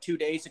takes, 2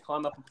 days to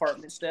climb up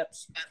apartment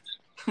steps?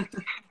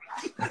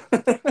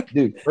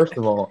 Dude, first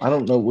of all, I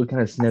don't know what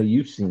kind of snail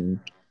you've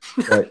seen,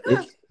 but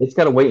it's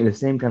got to wait in the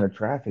same kind of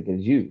traffic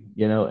as you,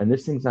 and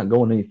this thing's not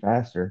going any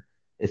faster.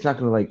 It's not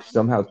going to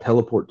somehow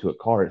teleport to a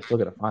car. It's still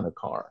got to find a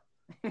car.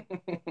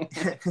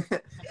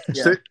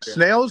 Yeah,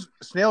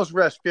 Snails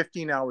rest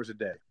 15 hours a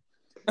day.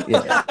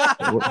 Yeah.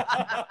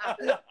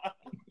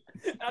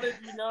 How did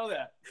you know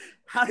that?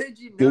 How did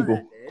you know Google.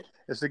 that, Dave?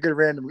 It's a good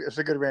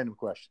random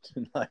question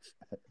in life.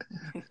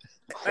 All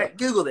right,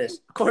 Google this.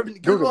 Corbin,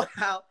 Google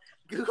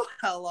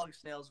how long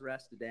snails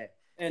rest a day.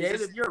 And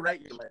Dave, if you're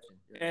right, you're legend.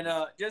 And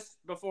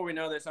just before we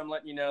know this, I'm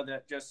letting you know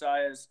that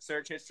Josiah's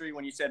search history,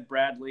 when you said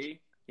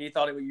Bradley, he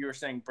thought you were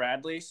saying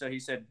Bradley, so he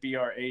said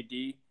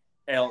BRADLE.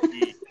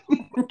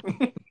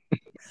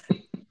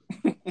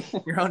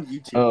 You're on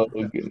YouTube. Oh,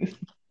 goodness.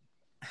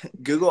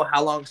 Google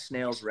how long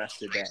snails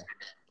rest a day.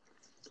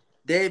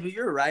 Dave, if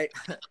you're right,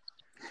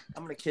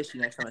 I'm going to kiss you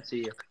next time I see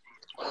you.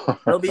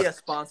 There'll be a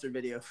sponsor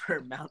video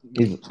for Mountain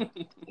Meat.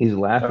 He's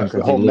laughing The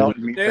because whole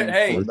mountain meat Dude, thing.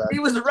 hey. He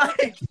was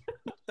right.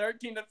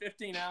 13 to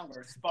 15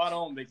 hours. Spot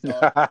on, big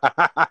dog.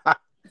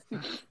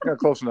 Yeah,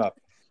 close enough.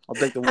 I'll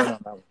take the win on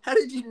that one. How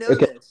did you know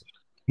Okay. this?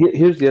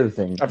 Here's the other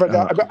thing.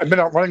 I've been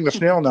out running the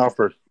snail now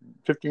for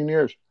 15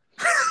 years.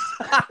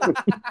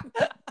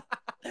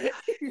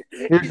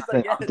 Here's He's the thing.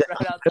 like, yeah, it's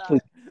right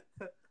outside.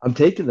 I'm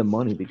taking the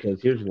money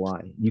because here's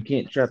why. You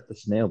can't trap the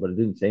snail, but it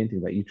didn't say anything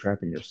about you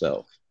trapping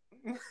yourself.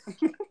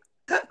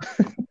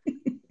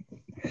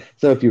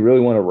 So if you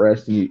really want to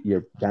rest and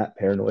you're that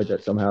paranoid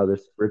that somehow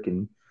this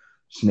freaking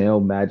snail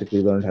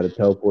magically learned how to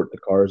teleport to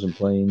cars and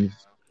planes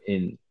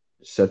in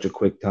such a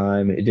quick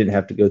time, it didn't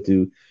have to go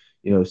through,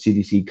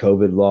 CDC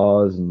COVID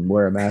laws and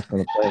wear a mask on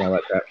the plane, all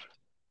that crap.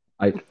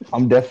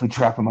 I'm definitely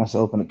trapping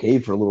myself in a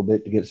cave for a little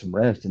bit to get some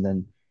rest, and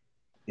then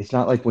it's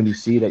not like when you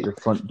see it at your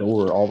front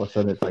door, all of a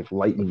sudden it's like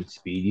lightning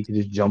speed. You can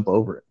just jump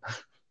over it.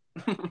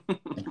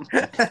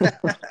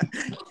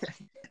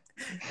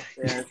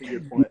 Yeah, that's a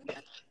good point.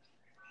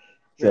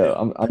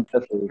 So I'm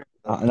definitely,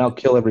 and I'll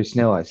kill every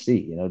snail I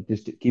see.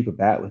 Just to keep a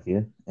bat with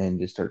you and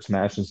just start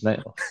smashing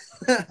snails.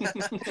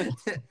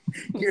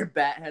 Your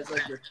bat has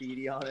like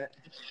graffiti on it.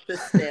 The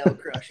snail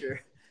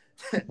crusher.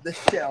 The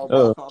shell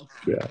Oh. bomb.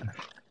 Yeah.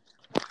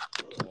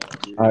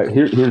 All right,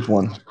 here's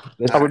one.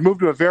 I would move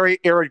to a very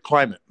arid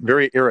climate,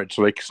 very arid,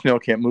 so the snail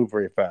can't move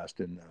very fast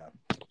in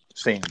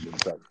sand and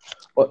stuff.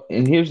 Well,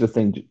 and here's the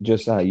thing,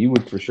 Josiah, you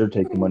would for sure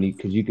take the money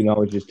because you can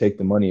always just take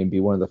the money and be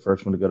one of the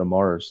first one to go to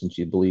Mars since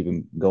you believe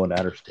in going to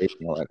outer space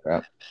and all that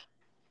crap.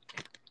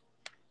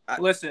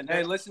 Listen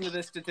to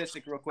this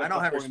statistic real quick. I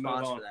don't have a before we move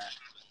response on.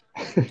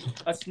 for that.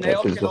 A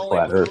snail That's can just only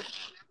flat move. Earth.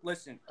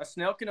 Listen, a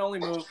snail can only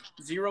move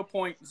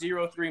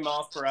 0.03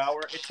 miles per hour.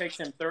 It takes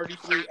him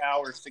 33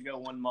 hours to go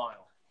 1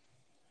 mile.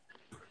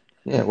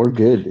 Yeah, we're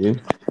good,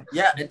 dude.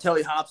 Yeah, until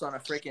he hops on a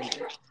freaking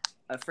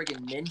a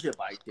freaking ninja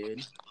bike,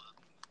 dude.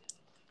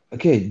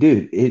 Okay,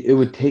 dude, it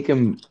would take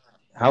him.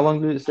 How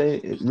long did it say?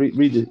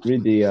 Read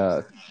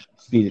the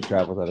speed it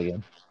travels at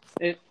again.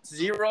 It's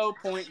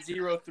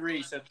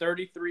 0.03, so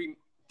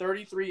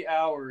 33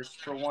 hours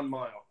for 1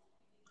 mile.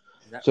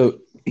 So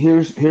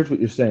here's what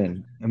you're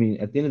saying. I mean,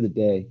 at the end of the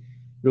day,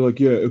 you're like,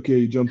 yeah, okay,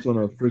 he jumps on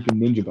a freaking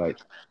ninja bike.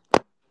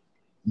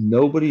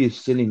 Nobody is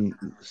sitting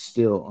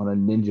still on a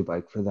ninja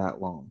bike for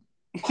that long.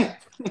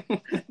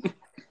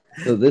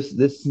 So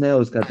this snail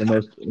has got the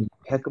most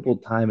impeccable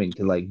timing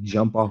to like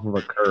jump off of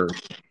a curb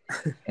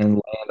and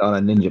land on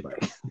a ninja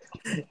bike.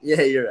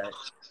 Yeah, you're right.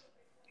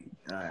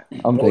 All right.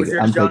 I'm What was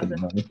taking yours, I'm taking Jonathan? the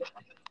money.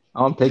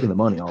 I'm taking the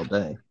money all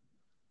day.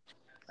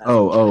 That's I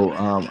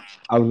was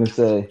gonna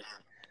say,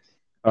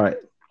 all right,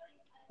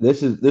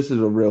 this is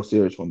a real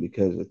serious one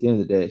because at the end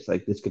of the day, it's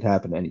like this could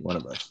happen to any one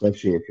of us,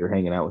 especially if you're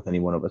hanging out with any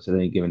one of us at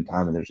any given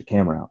time and there's a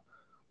camera out.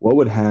 What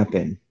would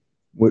happen?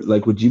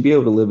 Would you be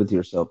able to live with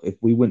yourself if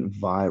we went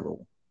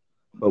viral,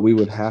 but we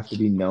would have to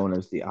be known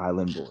as the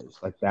Island Boys,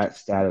 like that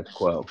status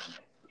quo?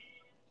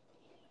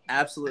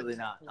 absolutely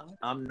not.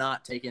 I'm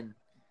not taking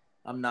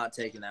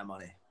that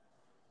money.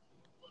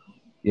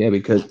 Yeah,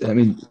 because I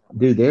mean,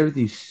 dude, they're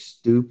the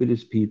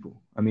stupidest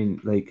people. I mean,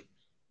 like,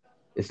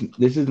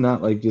 this is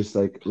not like just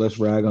like let's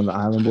rag on the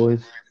Island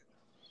Boys.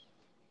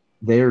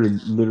 They're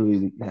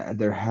literally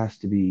there has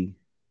to be.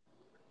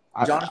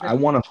 I Jonathan,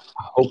 want to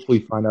hopefully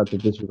find out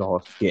that this was all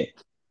a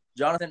skit.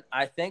 Jonathan,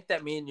 I think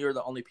that me and you are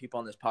the only people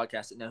on this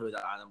podcast that know who the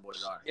Island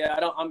Boys are. Yeah,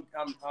 I'm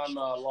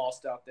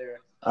lost out there.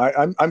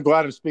 I'm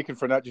glad I'm speaking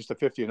for not just the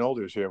 50 and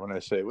olders here when I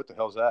say, what the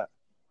hell's that?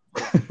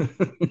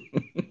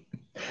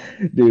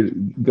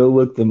 Dude, go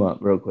look them up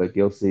real quick.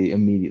 You'll see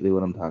immediately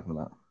what I'm talking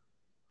about.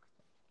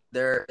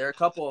 They're a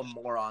couple of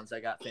morons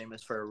that got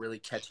famous for a really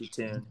catchy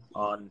tune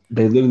on.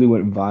 They literally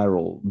went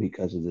viral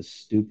because of the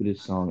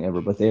stupidest song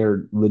ever, but they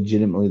are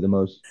legitimately the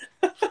most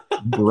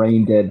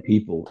brain dead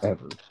people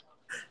ever.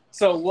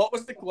 So what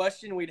was the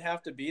question we'd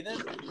have to be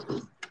then?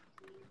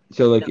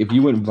 So like if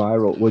you went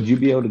viral, would you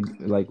be able to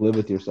like live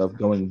with yourself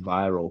going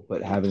viral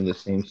but having the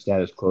same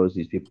status quo as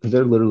these people? Because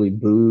they're literally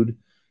booed.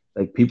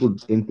 Like people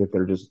think that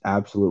they're just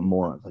absolute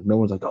morons. Like no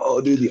one's like, oh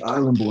dude, the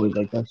Island Boys,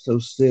 like that's so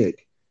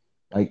sick.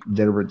 Like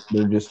they're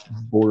just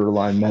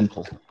borderline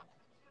mental.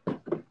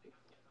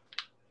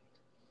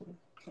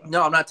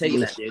 No, I'm not taking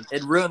that, dude.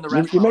 It ruined the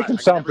rest You of my make them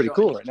life. sound pretty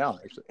cool right now,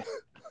 actually.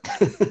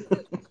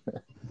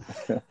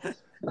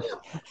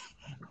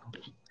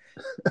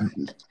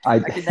 I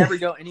could never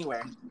go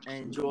anywhere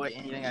and enjoy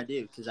anything I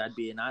do because I'd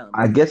be an island.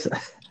 I guess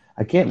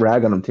I can't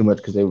rag on them too much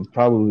because they would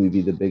probably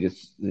be the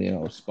biggest,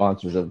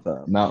 sponsors of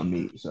Mountain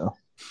Meat. So,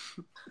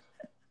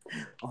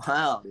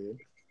 wow, dude.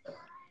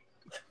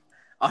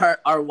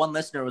 Our one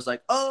listener was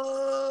like,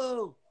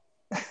 "Oh,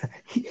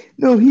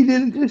 no, he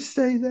didn't just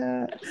say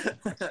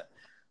that.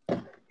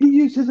 He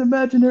used his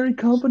imaginary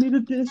company to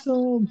diss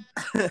him."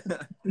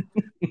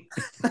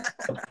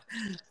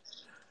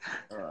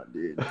 Oh,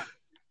 dude.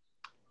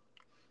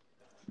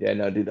 Yeah,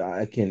 no, dude,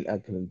 I couldn't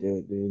do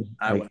it, dude.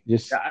 I don't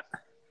think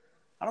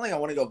I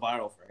want to go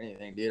viral for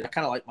anything, dude. I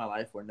kind of like my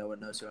life where no one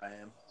knows who I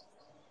am.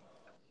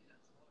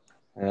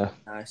 Yeah.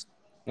 Nice.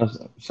 I'm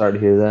sorry to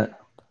hear that.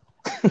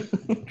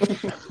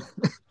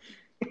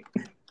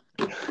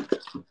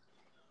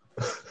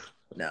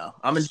 No,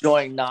 I'm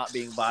enjoying not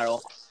being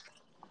viral.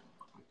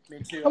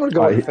 Me too. I'm going to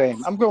go with the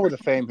fame. I'm going with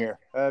the fame here.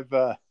 I've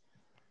been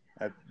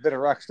a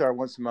rock star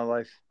once in my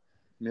life,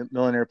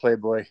 millionaire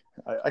playboy.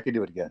 I could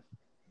do it again.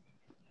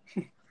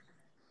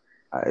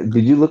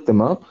 Did you look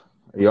them up?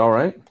 Are you all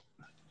right?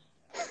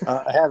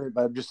 I haven't,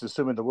 but I'm just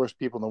assuming the worst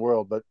people in the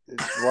world. But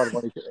a lot of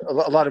money. A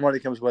lot of money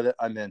comes with it.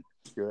 I'm in.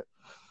 Screw it.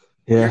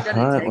 Yeah. You're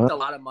gonna take a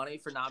lot of money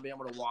for not being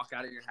able to walk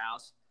out of your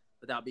house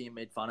without being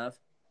made fun of.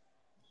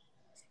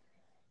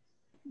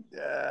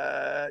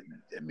 I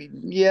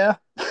mean, yeah.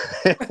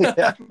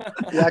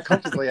 yeah,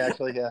 comfortably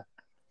actually, yeah.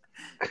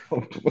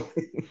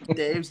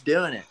 Dave's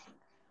doing it.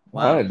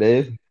 Wow. All right,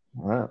 Dave.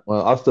 All right.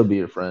 Well, I'll still be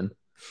your friend.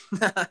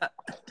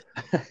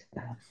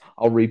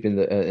 I'll reap in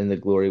the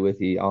glory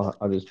with you.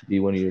 I'll just be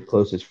one of your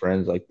closest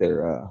friends. Like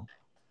their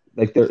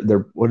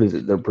what is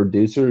it? Their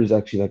producer is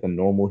actually like a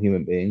normal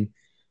human being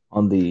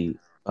on the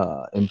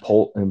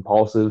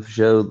Impulsive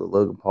show, the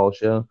Logan Paul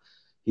show.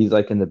 He's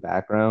like in the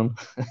background,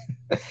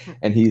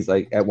 and he's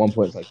like at one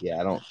point, it's like, yeah,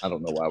 I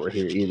don't know why we're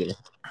here either.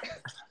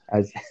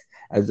 As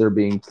they're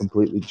being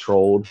completely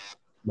trolled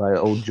by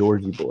old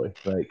Georgie boy.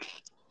 Like,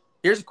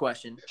 here's a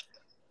question: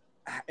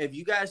 if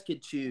you guys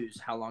could choose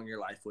how long your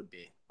life would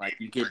be, like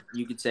you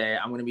could say,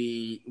 I'm going to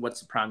be, what's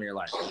the prime of your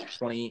life,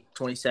 20,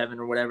 27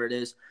 or whatever it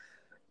is,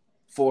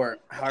 for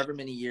however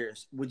many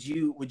years, would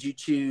you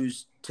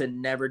choose to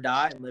never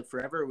die and live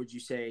forever? Or would you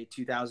say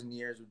 2,000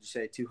 years? Would you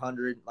say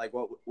 200? Like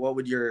what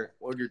would your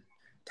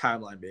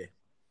timeline be?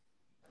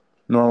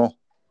 Normal.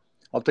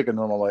 I'll take a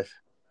normal life.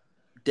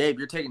 Dave,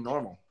 you're taking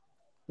normal.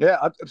 Yeah,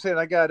 I'm saying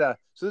I got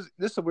so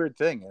this is a weird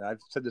thing, and I've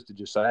said this to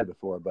Josiah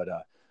before, but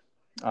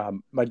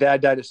my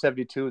dad died at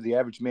 72. The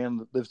average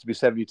man lives to be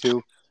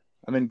 72.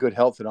 I'm in good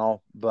health and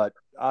all, but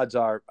odds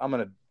are I'm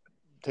going to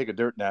take a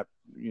dirt nap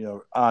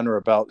on or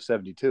about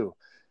 72.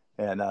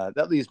 And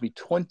that leaves me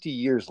 20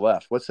 years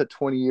left. What's that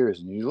 20 years?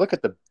 And you look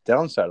at the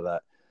downside of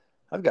that.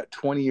 I've got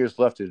 20 years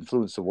left to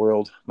influence the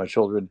world, my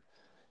children,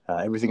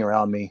 everything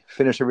around me,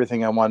 finish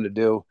everything I wanted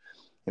to do,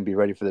 and be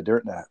ready for the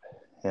dirt nap.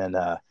 And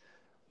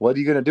what are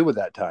you going to do with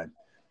that time?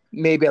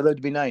 Maybe I live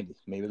to be 90.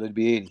 Maybe I live to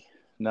be 80.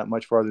 Not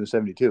much farther than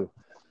 72.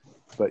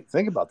 But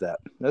think about that.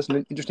 That's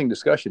an interesting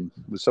discussion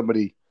with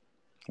somebody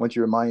once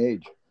you're my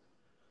age.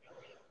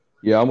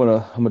 Yeah, I'm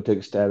gonna take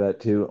a stab at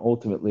it too.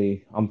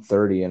 Ultimately, I'm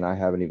 30 and I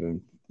haven't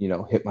even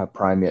hit my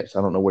prime yet, so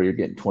I don't know where you're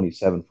getting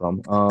 27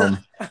 from. I'm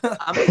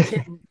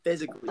getting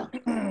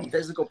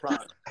physical prime.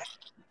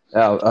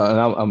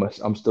 And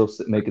I'm still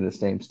making the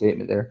same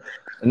statement there.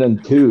 And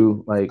then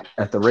two, like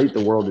at the rate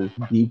the world is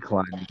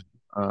declining,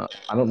 I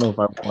don't know if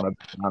I want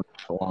to be on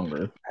for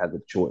longer if I had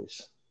the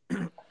choice.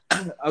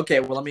 Okay,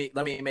 well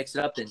let me mix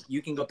it up then.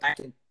 You can go back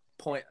to any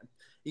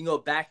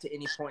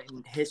point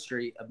in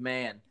history of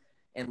man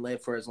and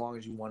live for as long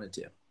as you wanted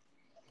to.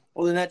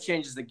 Well, then that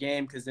changes the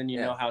game because then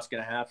you know how it's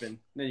going to happen.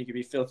 Then you can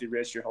be filthy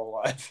rich your whole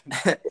life.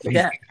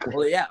 Yeah.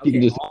 Well, yeah. Okay. You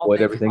can just avoid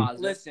everything.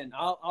 Listen,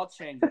 I'll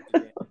change it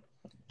today.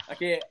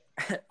 Okay,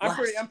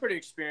 I'm pretty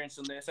experienced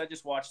on this. I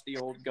just watched The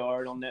Old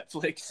Guard on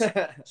Netflix.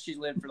 She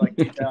lived for like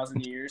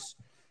 2,000 years.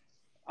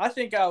 I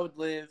think I would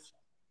live.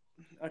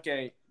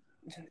 Okay,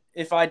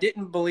 if I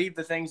didn't believe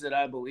the things that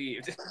I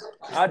believed,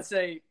 I'd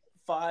say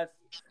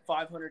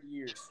 500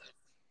 years.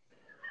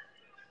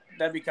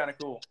 That'd be kind of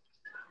cool.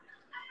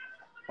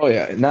 Oh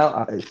yeah.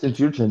 Now, since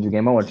you're changing the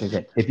game, I want to change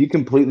it. If you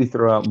completely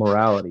throw out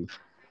morality,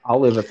 I'll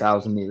live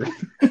 1,000 years.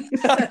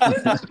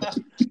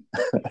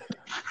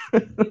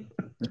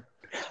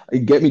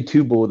 Get me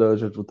 2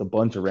 bulldozers with a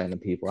bunch of random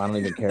people. I don't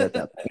even care at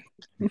that point.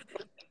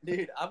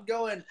 Dude, I'm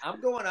going. I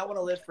want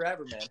to live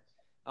forever, man.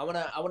 I want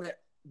to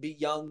be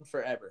young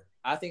forever.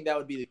 I think that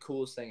would be the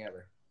coolest thing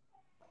ever.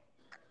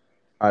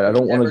 All right, I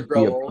don't want to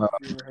be old.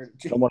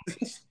 don't want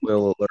to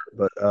spoil alert,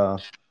 but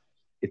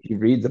if you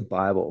read the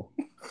Bible,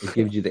 it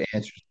gives you the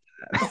answers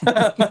to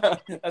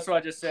that. That's what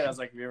I just said. I was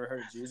like, have you ever heard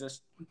of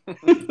Jesus? I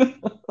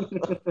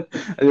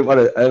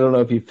don't know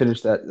if you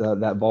finished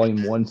that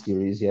volume 1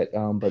 series yet,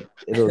 but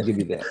it'll give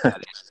you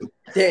that.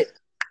 Dude,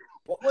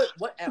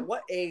 at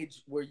what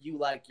age were you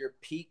like your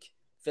peak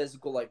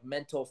physical, like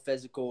mental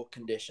physical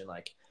condition?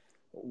 Like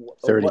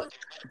 30.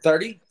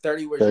 30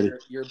 was 30.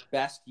 Your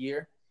best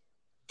year.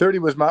 30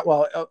 was my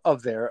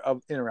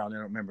in around. I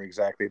don't remember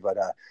exactly, but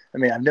I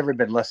mean, I've never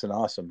been less than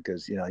awesome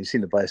because you've seen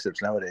the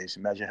biceps nowadays.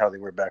 Imagine how they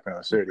were back when I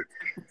was 30.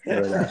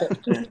 But,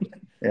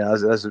 I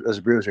was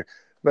a bruiser.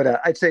 But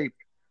I'd say a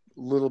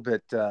little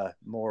bit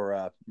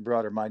more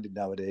broader minded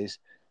nowadays.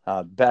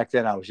 Back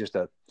then, I was just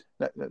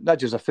not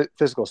just a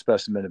physical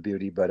specimen of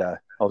beauty, but I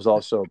was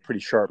also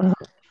pretty sharp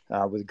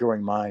with a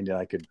growing mind.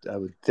 I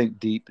would think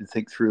deep and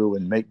think through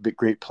and make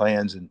great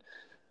plans and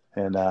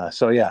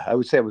so yeah, I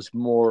would say I was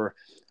more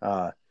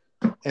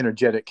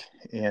energetic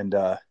and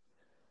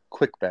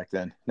quick back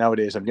then.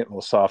 Nowadays, I'm getting a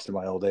little soft in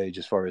my old age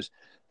as far as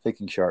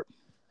thinking sharp.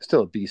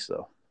 Still a beast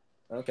though.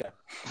 Okay.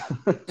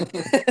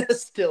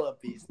 Still a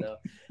beast though.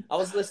 I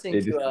was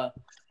listening to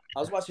I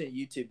was watching a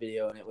YouTube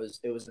video and it was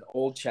an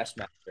old chess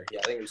master. Yeah,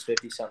 I think he was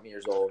 50-something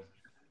years old.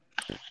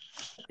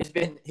 He's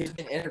been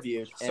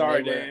interviewed.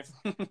 Sorry, Dave.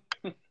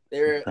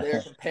 They're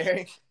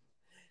comparing.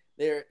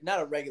 They're not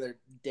a regular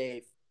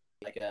Dave,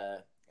 like I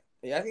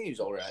think he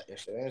was older actually. I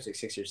think he was like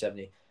 60 or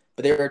 70.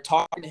 But they were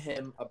talking to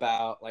him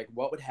about like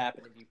what would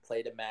happen if you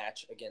played a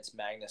match against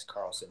Magnus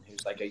Carlsen,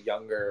 who's like a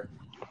younger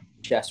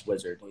chess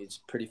wizard. He's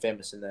pretty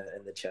famous in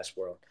the chess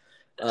world.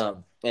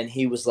 And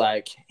he was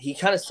like, he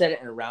kind of said it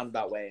in a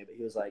roundabout way, but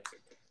he was like,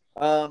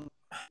 I'll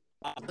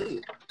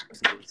lose.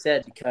 He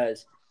said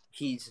because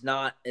he's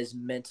not as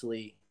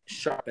mentally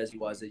sharp as he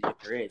was at a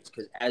younger age.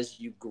 Because as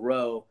you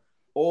grow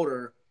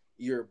older,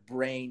 your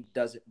brain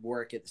doesn't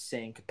work at the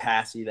same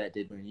capacity that it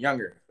did when you're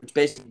younger. Which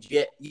basically you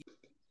get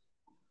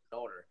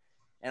older.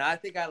 And I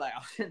think I was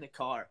in the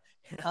car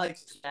and I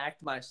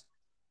smacked myself.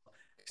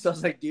 So I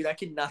was like, dude, I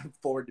cannot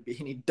afford to be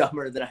any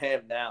dumber than I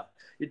am now.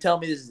 You're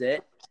telling me this is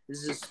it?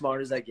 This is as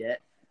smart as I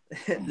get?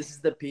 This is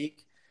the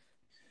peak?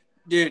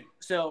 Dude,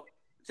 so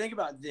think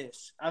about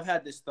this. I've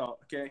had this thought,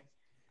 okay?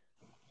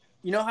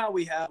 You know how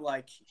we have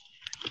like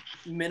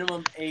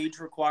minimum age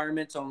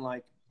requirements on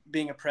like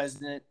being a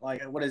president,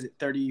 like what is it,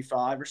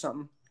 35 or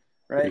something,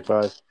 right?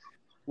 35.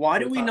 Why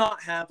do we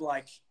not have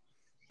like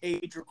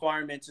age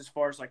requirements as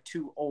far as like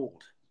too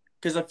old?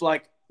 Because if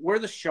like we're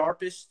the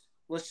sharpest,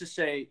 let's just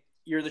say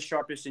you're the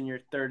sharpest in your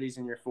 30s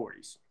and your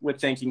 40s with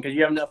thinking, because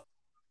you have enough.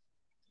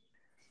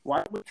 Why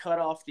don't we cut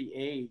off the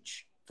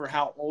age for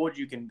how old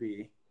you can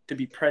be to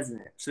be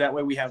president? So that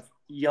way we have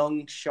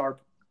young,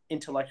 sharp,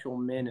 intellectual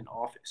men in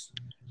office.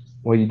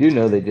 Well, you do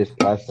know they just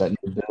passed that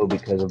new bill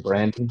because of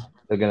Brandon.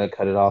 They're going to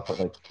cut it off at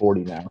like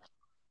 40 now.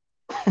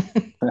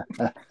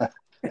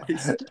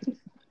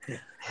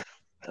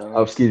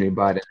 Oh, excuse me,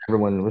 Biden.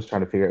 Everyone was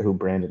trying to figure out who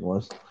Brandon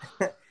was.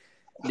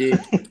 Dude,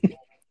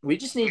 we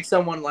just need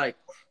someone like,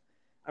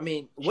 I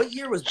mean, what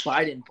year was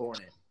Biden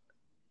born in?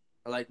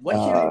 Or like, what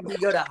year did he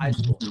go to high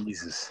school?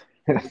 Jesus.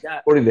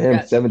 according to him,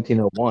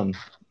 1701.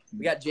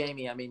 We got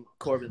Jamie. I mean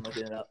Corbin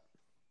looking it up.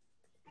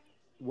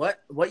 What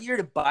year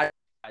did Biden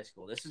high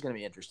school? This is going to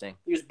be interesting.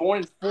 He was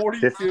born in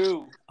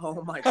 42.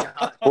 Oh my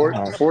God.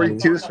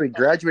 42. So he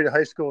graduated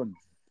high school in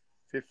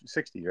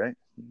 60, right?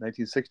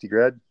 1960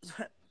 grad.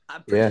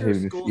 I'm pretty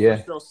sure schools were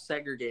still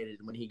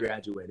segregated when he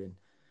graduated.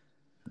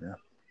 Yeah.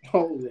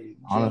 Holy.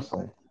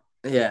 Honestly.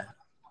 Yeah.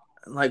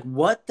 Like,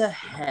 what the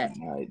heck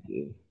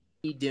is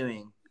he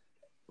doing?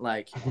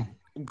 Like,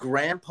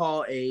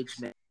 grandpa age,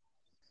 man.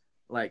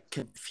 Like,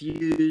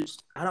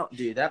 confused.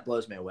 Dude, that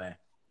blows me away.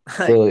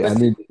 Really, I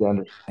need to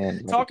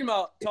understand. Talking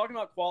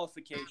about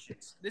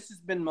qualifications. This has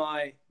been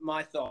my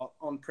thought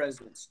on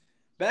presidents.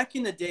 Back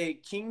in the day,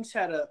 kings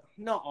had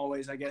not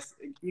always, I guess,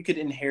 you could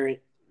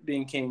inherit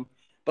being king,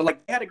 but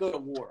like they had to go to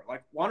war.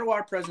 Like, why do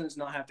our presidents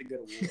not have to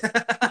go to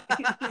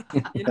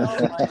war? You know,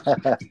 like,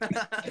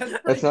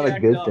 that's not a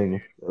good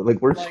thing.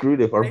 Like, we're screwed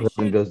if our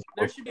president goes.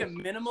 There should be a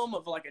minimum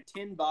of like a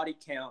 10 body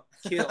count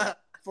kill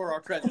for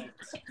our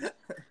presidents.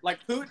 Like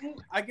Putin,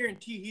 I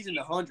guarantee he's in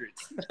the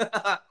hundreds,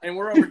 and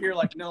we're over here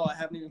like, no, I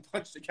haven't even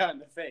punched a guy in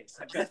the face.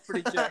 Like, that's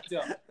pretty jacked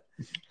up.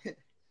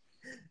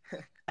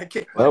 I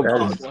can't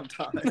one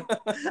time.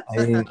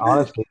 I mean,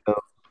 honestly,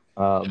 though,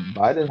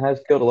 Biden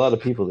has killed a lot of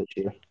people this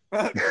year.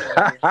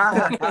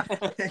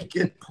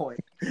 Good point.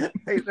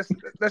 Hey,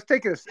 let's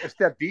take it a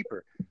step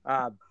deeper.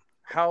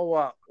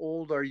 How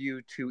old are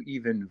you to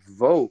even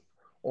vote,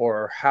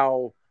 or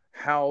how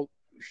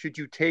should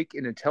you take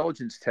an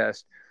intelligence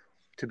test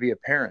to be a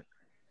parent?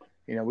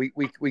 You know,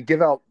 we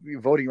give out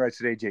voting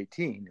rights at age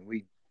 18, and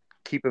we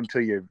keep them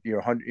till you're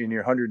 100 in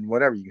your 100 and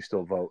whatever. You can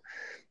still vote.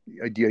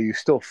 Are you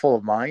still full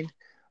of mind?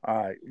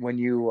 When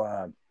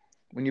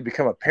you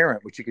become a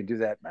parent, which you can do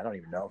that, I don't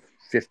even know,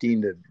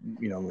 15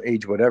 to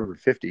age whatever,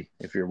 50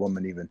 if you're a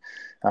woman even.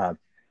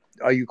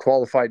 Are you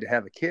qualified to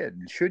have a kid?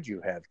 And should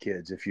you have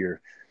kids if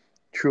you're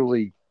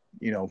truly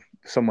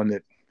someone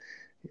that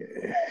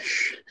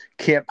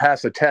can't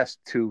pass a test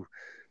to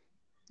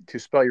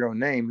spell your own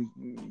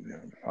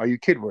name? Are you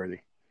kid worthy?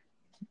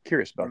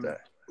 Curious about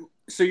that.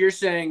 So you're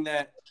saying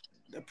that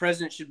the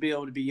president should be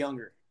able to be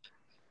younger,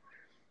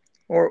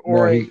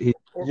 or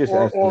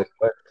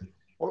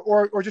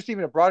just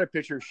even a broader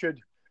picture should,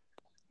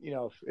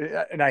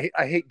 and I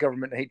hate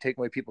government. I hate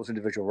taking away people's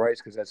individual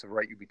rights because that's a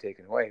right you'd be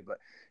taken away. But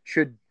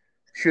should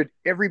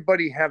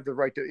everybody have the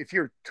right to, if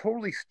you're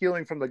totally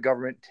stealing from the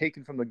government,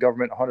 taking from the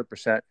government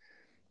 100%,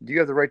 do you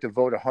have the right to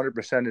vote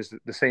 100% as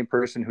the same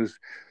person who's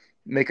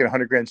making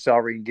 $100,000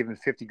 salary and giving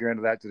 $50,000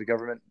 of that to the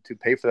government to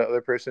pay for that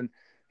other person?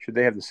 Should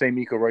they have the same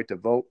equal right to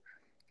vote?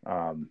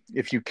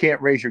 If you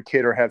can't raise your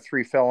kid or have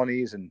 3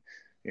 felonies and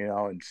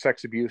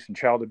sex abuse and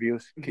child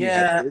abuse.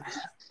 Yeah,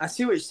 I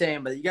see what you're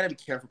saying, but you got to be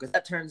careful because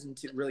that turns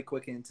into really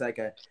quickly into like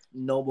a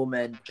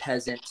nobleman,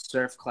 peasant,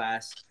 serf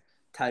class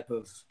type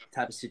of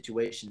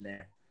situation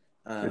there.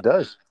 It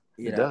does.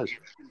 It does.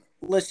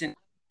 Listen,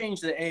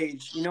 change the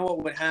age. You know what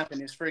would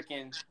happen is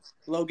freaking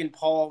Logan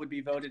Paul would be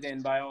voted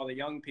in by all the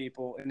young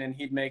people, and then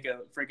he'd make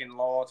a freaking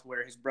law to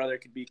where his brother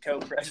could be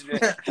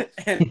co-president,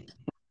 and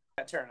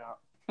that turn out.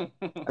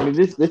 I mean,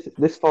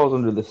 this falls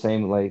under the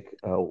same like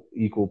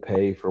equal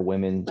pay for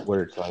women,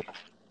 where it's like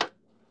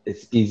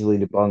it's easily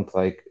debunked.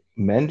 Like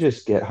men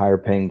just get higher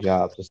paying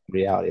jobs. Just in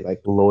reality,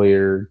 like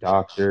lawyer,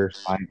 doctor,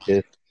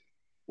 scientist.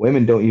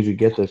 Women don't usually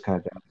get those kind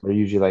of jobs. They're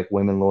usually like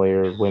women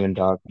lawyers, women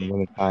doctors,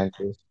 women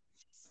scientists.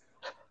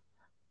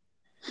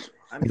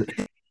 I mean,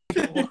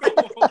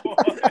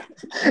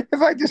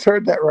 if I just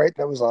heard that right,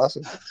 that was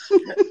awesome.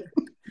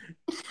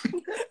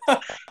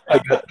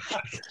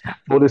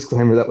 Full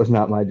disclaimer, that was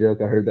not my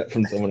joke. I heard that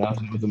from someone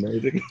else. It was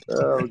amazing.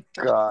 Oh,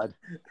 God.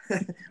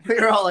 We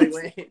were all like,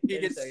 wait. He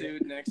gets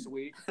sued next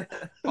week.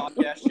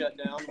 Podcast shut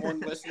down.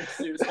 One listener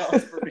sues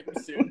us for being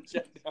sued and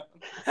shut down.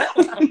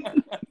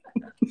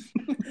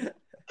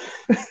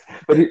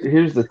 But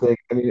here's the thing.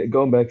 I mean,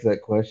 going back to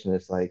that question,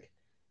 it's like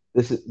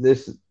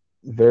this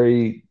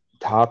very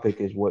topic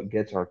is what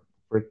gets our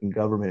freaking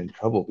government in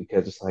trouble,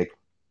 because it's like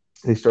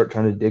they start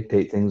trying to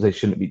dictate things they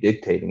shouldn't be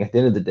dictating. At the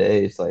end of the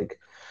day, it's like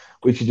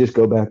we should just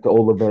go back to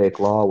old Levitic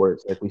law where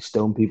it's like we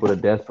stone people to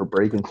death for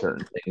breaking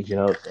certain things.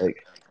 It's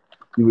like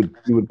you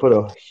would put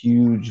a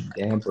huge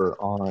damper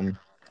on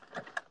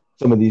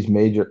some of these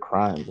major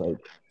crimes. Like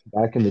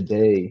back in the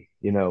day,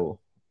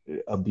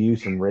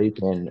 abuse and rape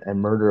and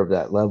murder of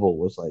that level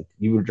was like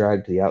you were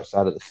dragged to the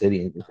outside of the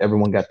city and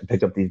everyone got to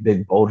pick up these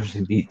big boulders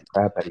and beat the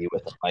crap out of you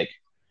with them. Like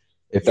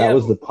if that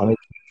was the punishment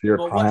for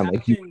your crime,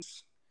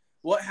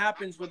 what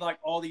happens with like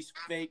all these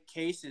fake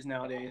cases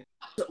nowadays?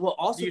 Well,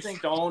 also you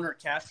stone or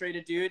castrate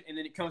a dude, and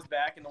then it comes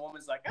back, and the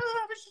woman's like,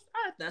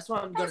 that's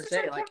what I'm gonna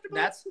say. Like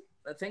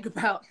think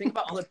about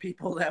all the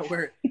people that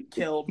were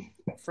killed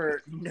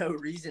for no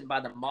reason by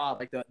the mob,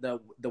 like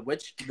the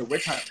witch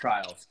hunt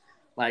trials.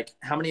 Like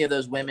how many of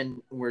those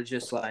women were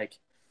just like,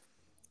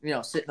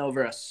 sitting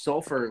over a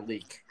sulfur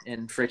leak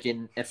and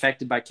freaking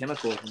affected by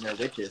chemicals in their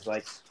witches.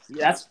 Like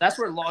that's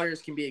where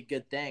lawyers can be a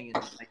good thing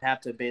and like have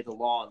to obey the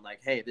law and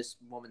like, hey, this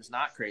woman's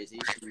not crazy.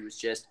 She was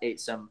just ate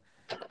some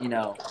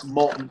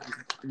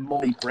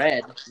moldy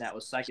bread that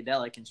was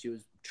psychedelic, and she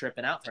was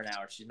tripping out for an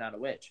hour. She's not a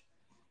witch.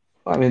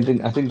 I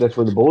mean, I think that's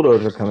where the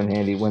bulldozer come in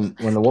handy. When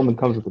the woman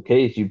comes with the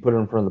case, you put her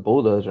in front of the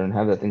bulldozer and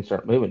have that thing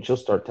start moving. She'll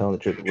start telling the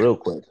truth real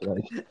quick.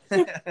 Like,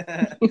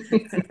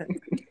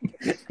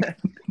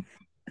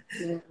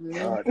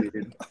 Oh,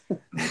 dude.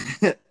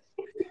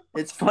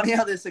 It's funny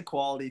how this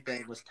equality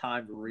thing was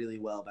timed really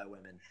well by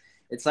women.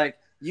 It's like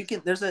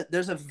there's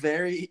a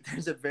very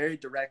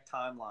direct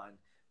timeline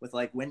with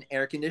like when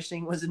air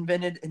conditioning was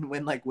invented and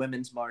when like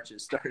women's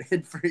marches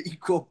started for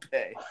equal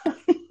pay.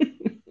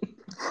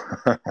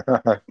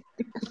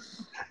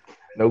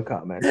 no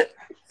comment.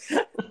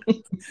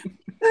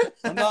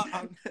 I'm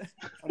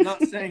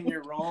not saying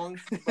you're wrong,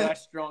 but I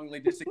strongly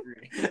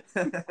disagree.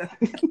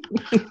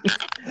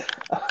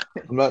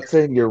 I'm not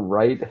saying you're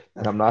right,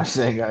 and I'm not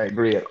saying I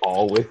agree at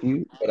all with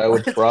you, but I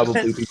would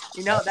probably be.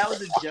 That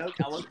was a joke.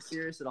 I wasn't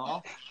serious at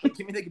all. But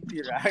give me the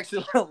computer. I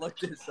actually want to look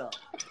this up.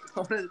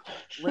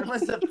 When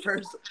was the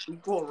first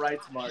equal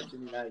rights march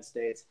in the United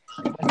States?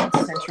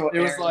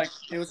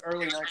 It was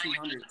early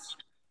 1900s.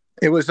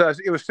 It was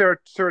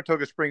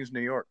Saratoga Springs,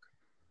 New York.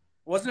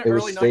 Wasn't it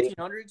early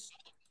 1900s?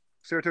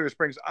 Saratoga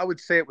Springs. I would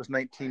say it was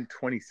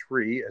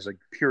 1923 as a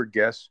pure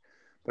guess,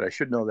 but I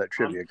should know that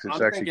trivia because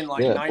it's actually.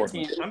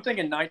 I'm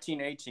thinking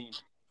 1918.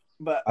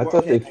 But I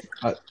thought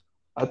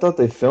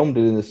they filmed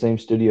it in the same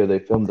studio they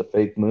filmed the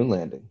fake moon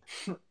landing.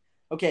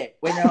 Okay,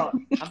 wait, no,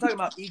 I'm talking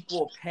about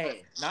equal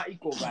pay, not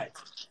equal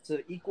rights. So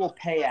the Equal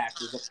Pay Act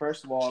was the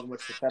first law in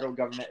which the federal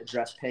government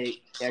addressed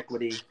pay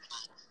equity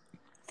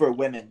for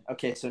women.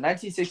 Okay, so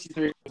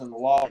 1963 was when the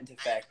law went into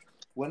effect.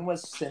 When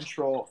was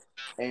central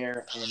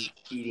air and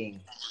heating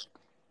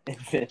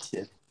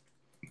invented?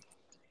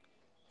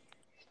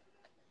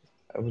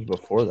 That was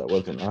before that,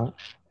 was it not?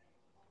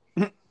 Oh,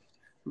 it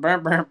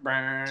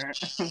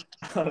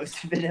was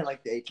invented in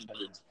like the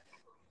 1800s.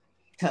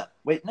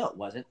 Wait, no, it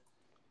wasn't.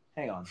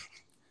 Hang on.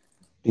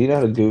 Do you know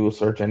how to Google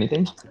search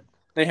anything?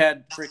 They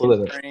had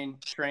freaking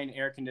train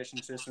air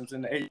conditioning systems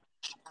in the 80s.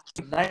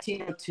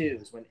 1902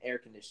 is when air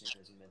conditioning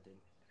was invented.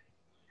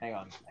 Hang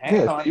on.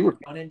 We're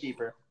going in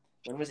deeper.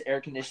 When was air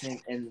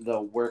conditioning in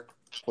the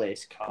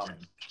workplace common?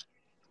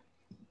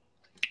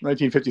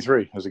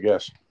 1953 as a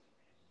guess.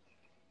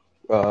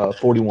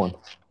 41.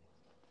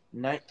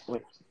 Wait.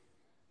 When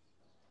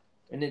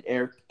did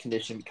air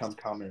conditioning become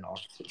common in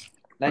offices?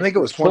 I think it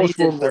was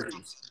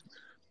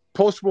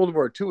post-World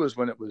War II is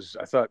when it was,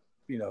 I thought,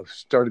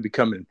 started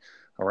becoming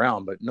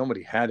around, but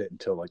nobody had it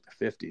until like the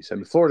 50s. I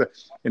mean, Florida,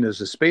 and as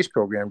the space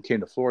program came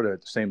to Florida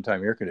at the same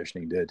time air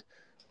conditioning did,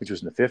 which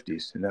was in the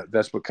 50s. And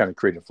that's what kind of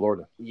created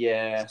Florida.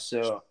 Yeah,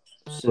 so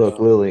Look,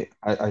 Lily,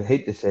 I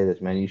hate to say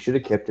this, man. You should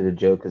have kept it a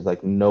joke because,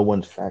 like, no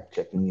one's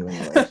fact-checking you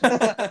anyway.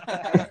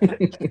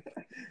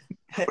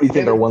 What do you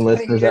think our one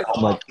listeners at?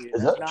 I'm like,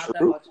 is that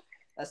true?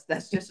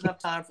 That's just enough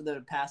time for them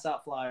to pass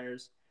out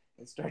flyers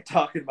and start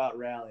talking about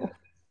rallying.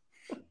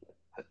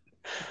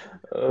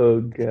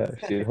 Oh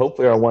gosh, dude.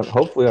 Hopefully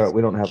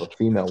we don't have a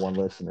female one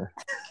listener.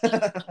 We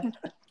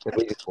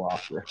just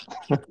lost her.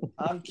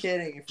 I'm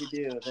kidding if we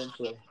do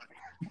eventually.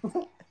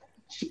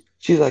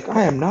 She's like,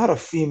 I am not a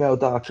female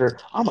doctor.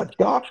 I'm a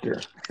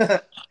doctor.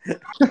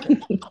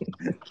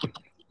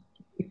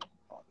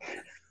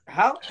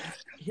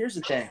 Here's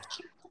the thing.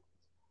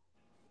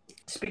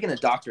 Speaking of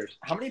doctors,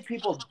 how many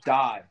people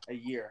die a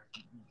year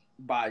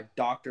by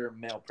doctor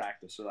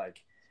malpractice or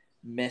like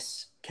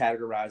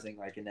miscategorizing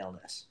like an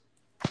illness?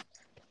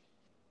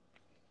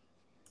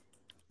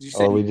 Did you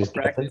say we just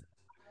malpractice?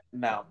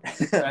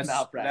 Malpractice.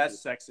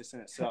 That's sexist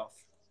in itself.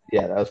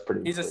 Yeah, that was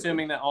pretty. He's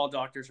assuming that all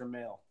doctors are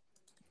male.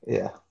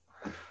 Yeah.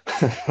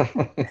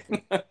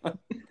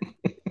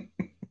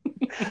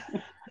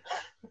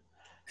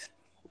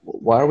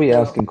 Why are we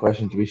asking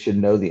questions we should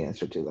know the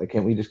answer to? Like,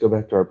 can't we just go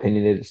back to our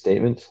opinionated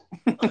statements?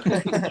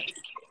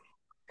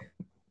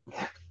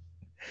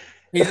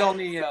 He's on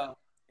the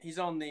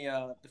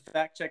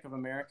Fact Check of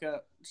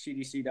America,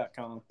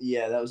 CDC.com.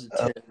 Yeah, that was a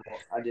terrible.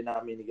 I did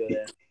not mean to go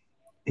there.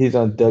 He's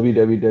on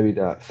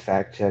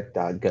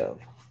www.factcheck.gov.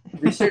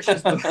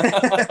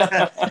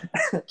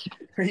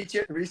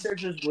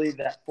 Researchers believe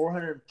that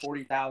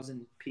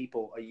 440,000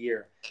 people a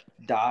year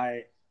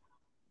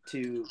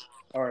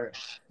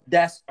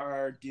deaths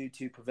are due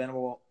to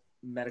preventable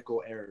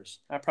medical errors.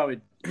 I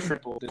probably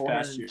tripled this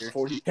past year.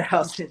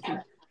 40,000.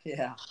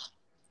 Yeah.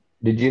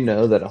 Did you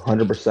know that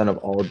 100% of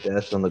all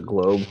deaths on the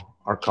globe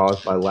are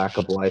caused by lack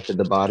of life in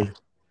the body?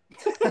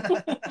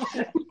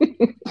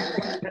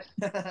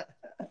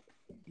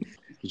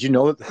 Did you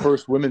know that the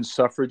first women's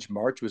suffrage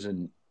march was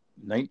in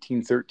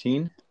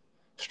 1913?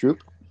 Stroop,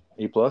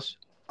 A+.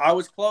 I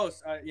was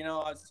close. I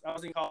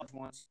was in college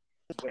once.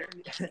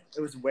 It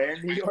was where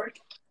in New York?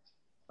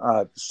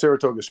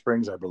 Saratoga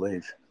Springs, I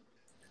believe.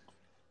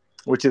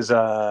 Which is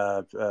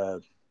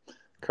Carlos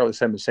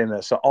had been saying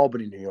that. So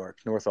Albany, New York,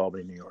 North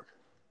Albany, New York.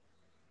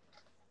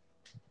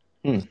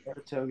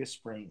 Saratoga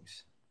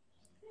Springs.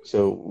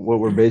 So what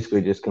we're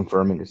basically just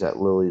confirming is that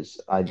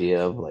Lily's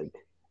idea of like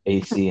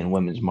AC and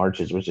women's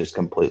marches was just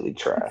completely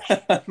trash.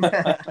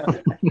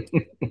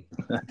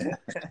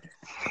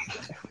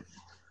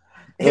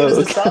 It was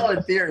a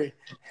solid theory.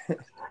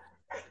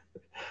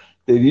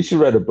 Dude, you should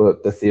write a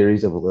book, The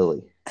Theories of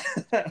Lily.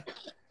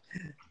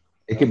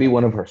 It could be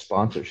one of her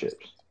sponsorships.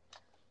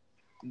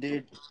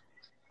 Dude,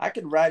 I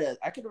could write a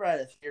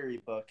theory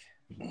book,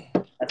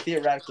 a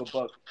theoretical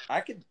book.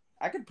 I could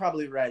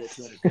probably write a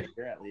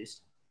 200-pager at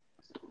least.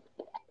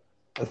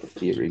 A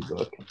theory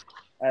book.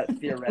 A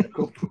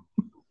theoretical.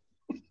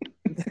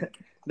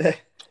 the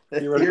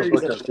Theoretical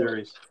book of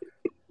theories.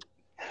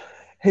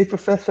 Hey,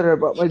 professor, I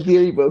brought my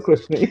theory book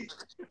with me.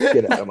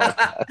 Get out of my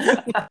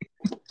class.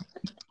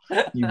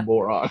 You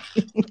moron.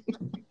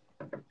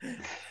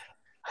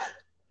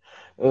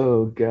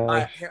 Oh, God. All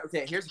right,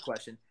 okay, here's a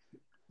question.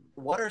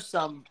 What are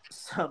some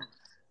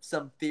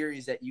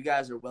theories that you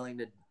guys are willing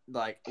to,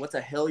 like, what's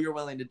a hill you're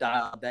willing to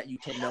die on that you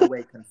can no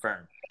way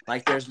confirm?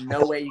 Like, there's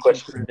no way you can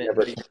prove it,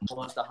 but you're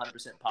almost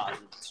 100%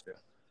 positive it's true.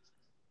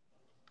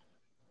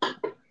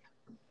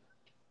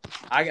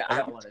 I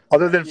got one.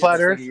 Other than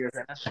flat Earth?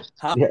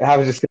 Huh? Yeah, I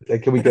was just going to say,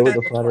 can we go with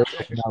the flat Earth?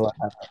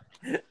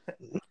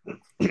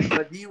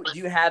 But do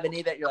you have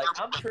any that you're like,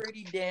 I'm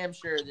pretty damn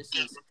sure this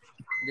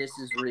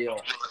is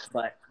real,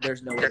 but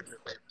there's no way to prove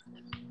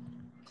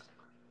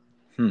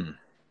it?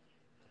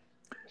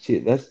 See,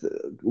 that's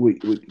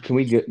can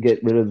we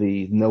get rid of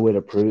the no way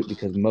to prove it,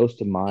 because most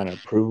of mine are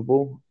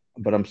provable,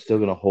 but I'm still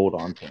going to hold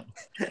on to them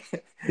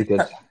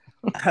because.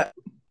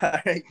 All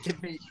right,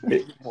 give me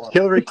one.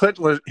 Hillary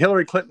Clinton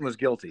was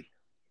guilty.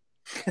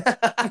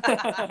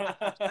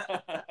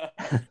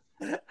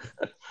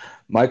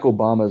 Michael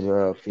Obama's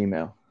a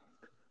female.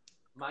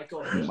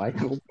 Michael Obama.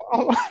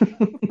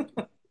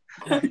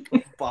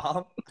 Michael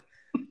Bomb?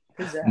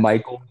 Who's that?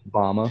 Michael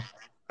Obama.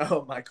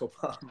 Oh, Michael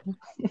Bomb.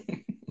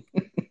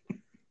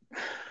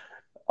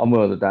 I'm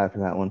willing to die for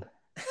that one.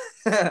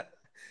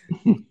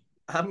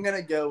 I'm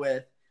gonna go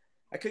with.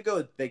 I could go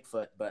with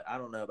Bigfoot, but I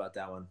don't know about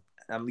that one.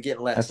 I'm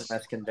getting less and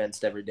less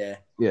convinced every day.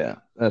 Yeah,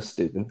 that's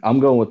stupid. I'm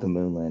going with the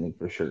moon landing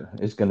for sure.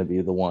 It's going to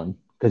be the one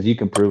because you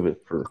can prove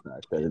it for a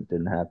fact that it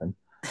didn't happen.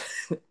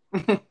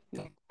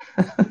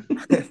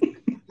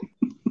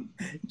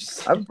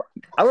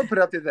 I would put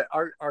out there that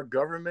our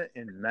government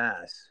en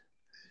masse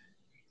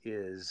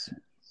is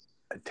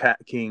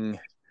attacking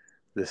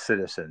the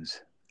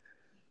citizens.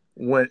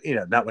 When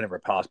not whenever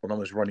possible. No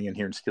one's running in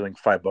here and stealing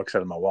 $5 out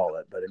of my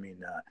wallet, but I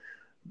mean.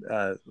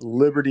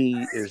 Liberty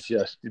is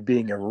just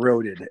being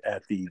eroded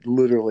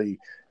literally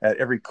at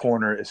every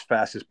corner as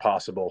fast as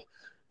possible.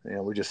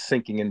 We're just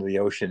sinking into the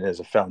ocean as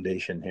a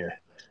foundation here.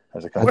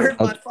 As a country. Where'd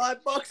my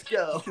 $5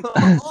 go?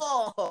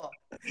 Oh,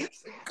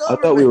 I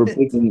thought we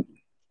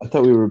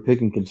were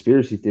picking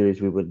conspiracy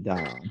theories we would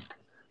die on.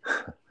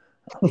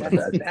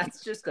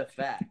 That's just a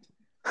fact.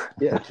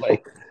 Yeah,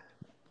 like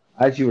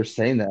as you were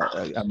saying that,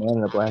 a man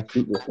in a black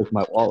suit just took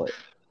my wallet.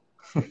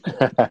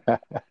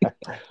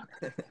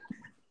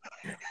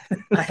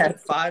 I had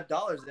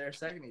 $5 there a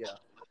second ago.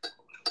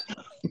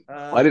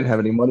 I didn't have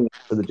any money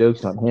for the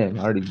jokes on him.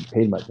 I already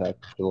paid my taxes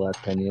for the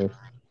last 10 years.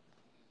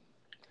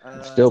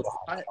 Still, if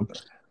I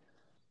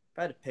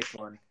had to pick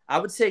one, I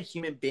would say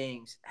human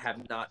beings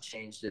have not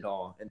changed at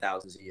all in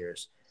thousands of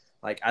years.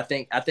 Like I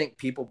think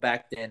people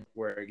back then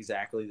were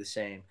exactly the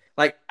same.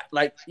 Like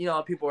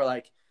people were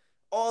like,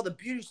 "Oh, the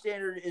beauty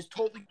standard is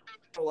totally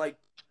like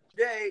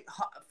today.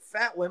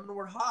 Fat women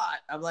were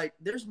hot." I'm like,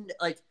 "There's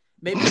like."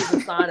 Maybe it's a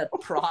sign of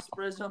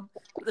prosperism,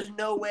 but there's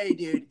no way,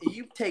 dude.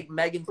 You take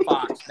Megan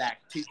Fox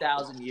back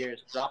 2,000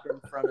 years, drop her in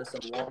front of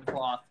some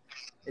loincloth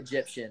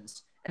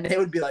Egyptians, and they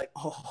would be like,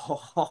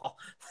 "Oh,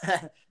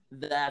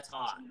 that's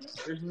hot."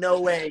 There's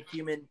no way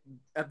human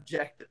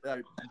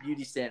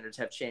beauty standards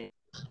have changed.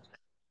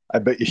 I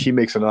bet you she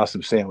makes an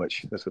awesome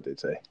sandwich. That's what they'd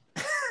say.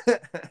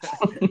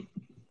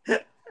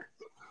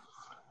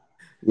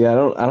 Yeah,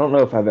 I don't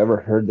know if I've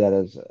ever heard that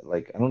as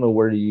like I don't know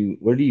where do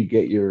you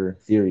get your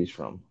theories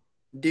from?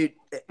 Dude,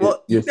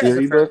 well, your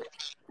theory book?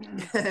 You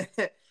guys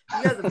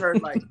have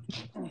heard like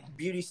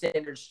beauty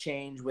standards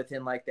change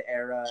within like the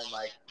era and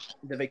like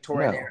the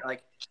Victorian era.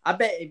 Like, I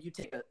bet if you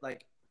take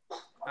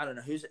I don't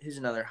know who's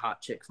another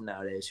hot chick from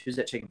nowadays. Who's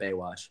that chick in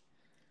Baywatch?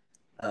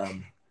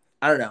 I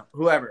don't know.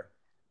 Whoever.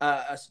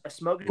 A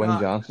smoking Dwayne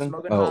hot. Johnson.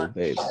 Smoking oh, hot.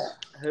 babe.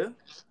 Who?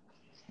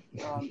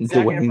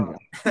 Dwayne.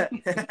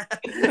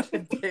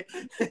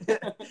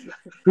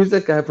 Who's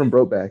that guy from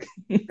Brokeback?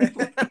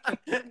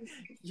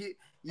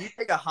 You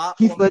take a hot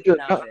Heath woman Ledger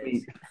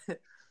nowadays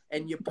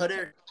and you put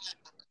her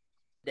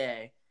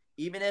day,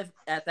 even if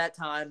at that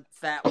time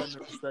fat women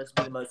were supposed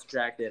to be the most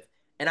attractive,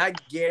 and I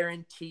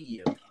guarantee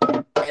you,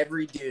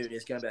 every dude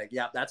is gonna be like,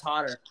 "Yeah, that's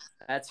hotter.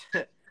 That's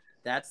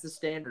the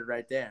standard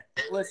right there."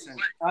 Listen,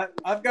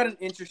 I've got an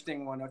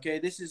interesting one. Okay,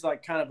 this is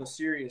like kind of a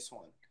serious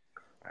one.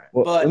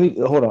 Well, but let me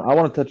hold on. I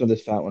want to touch on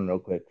this fat one real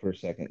quick for a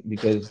second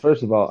because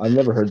first of all, I've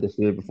never heard this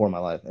theory before in my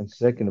life, and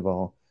second of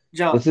all,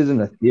 John, this isn't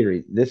a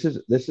theory. This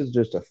is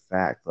just a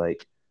fact.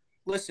 Like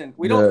Listen,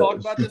 we don't talk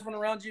about this one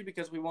around you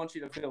because we want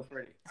you to feel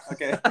pretty.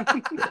 Okay.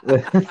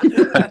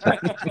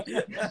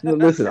 No,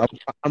 listen,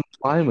 I'm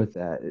fine with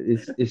that.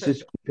 It's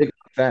just pick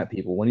on fat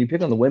people. When you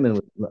pick on the women,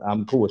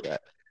 I'm cool with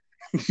that.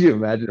 Can you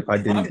imagine if I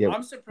didn't get?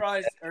 I'm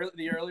surprised.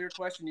 The earlier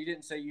question, you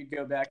didn't say you'd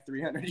go back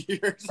 300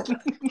 years.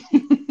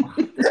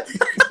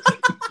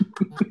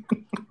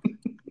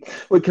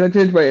 Wait, can I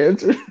change my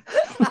answer?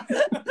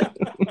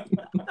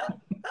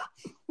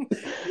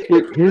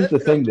 Here's the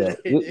thing, though.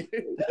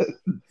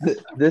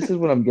 This is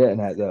what I'm getting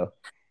at, though.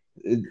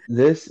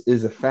 This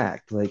is a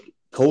fact. Like,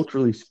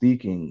 culturally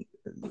speaking,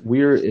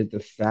 we're at the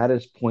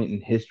fattest point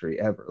in history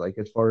ever. Like,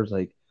 as far as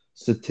like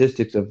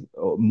statistics of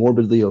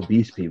morbidly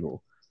obese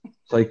people.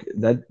 It's like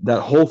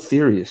that whole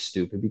theory is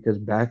stupid because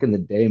back in the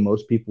day,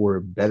 most people were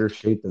in better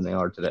shape than they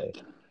are today.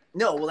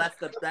 No, well, that's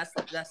the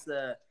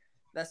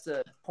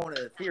point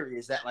of the theory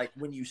is that like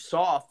when you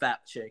saw a fat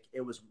chick, it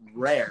was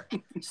rare.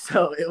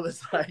 So it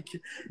was like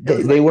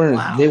they weren't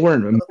wow, they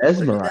weren't Look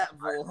mesmerized. at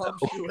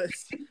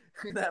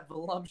that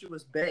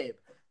voluptuous babe.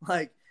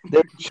 Like They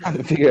were trying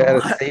to figure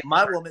out how to save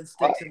my woman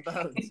sticks and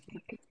bones.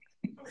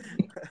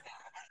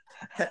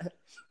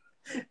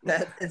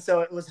 And so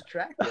it was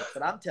attractive,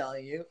 but I'm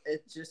telling you,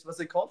 it just was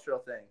a cultural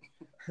thing.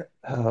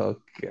 Oh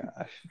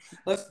gosh.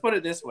 Let's put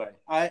it this way.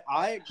 I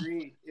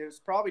agree. It was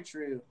probably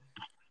true.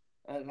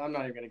 I'm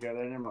not even gonna go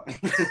there. Never mind.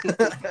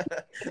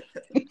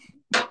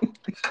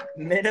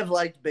 Men have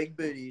liked big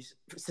booties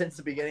since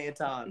the beginning of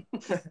time.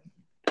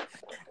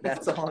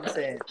 That's all I'm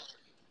saying.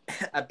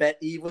 I bet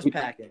Eve was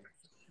packing.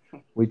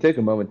 We take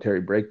a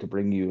momentary break to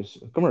bring you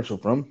a commercial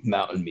from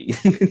Mountain Meat,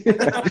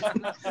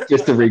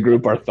 just to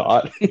regroup our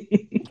thought.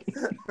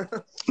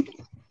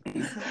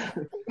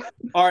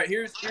 All right,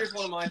 here's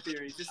one of my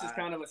theories. This is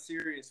kind of a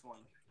serious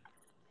one.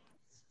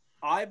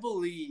 I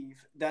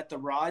believe that the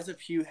rise of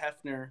Hugh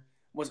Hefner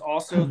was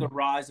also the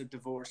rise of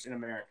divorce in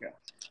America.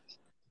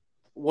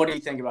 What do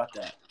you think about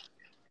that?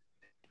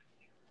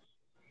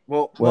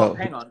 Well,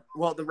 hang on.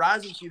 Well, the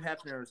rise of Hugh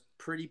Hefner is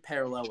pretty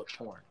parallel with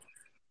porn.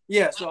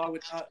 Yeah, so I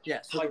would.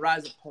 So the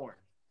rise of porn.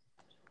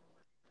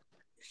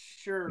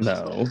 Sure.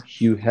 No,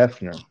 Hugh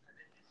Hefner.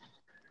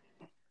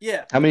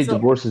 Yeah. How many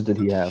divorces did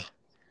he have?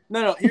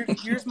 No.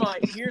 Here's my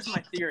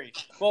theory.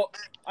 Well,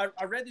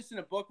 I read this in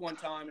a book one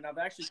time, and I've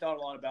actually thought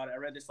a lot about it. I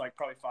read this like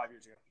probably 5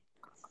 years ago,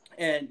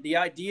 and the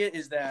idea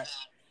is that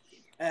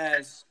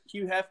as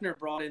Hugh Hefner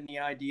brought in the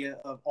idea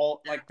of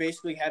all like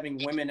basically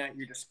having women at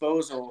your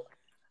disposal,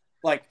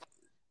 like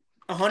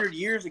 100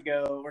 years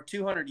ago or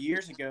 200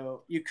 years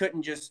ago, you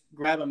couldn't just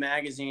grab a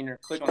magazine or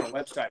click on a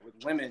website with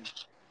women.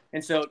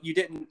 And so you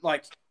didn't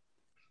like,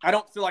 I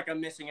don't feel like I'm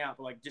missing out,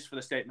 but like just for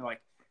the statement,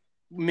 like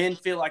men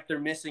feel like they're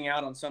missing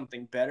out on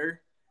something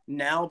better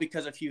now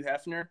because of Hugh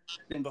Hefner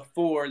than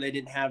before they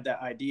didn't have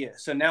that idea.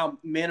 So now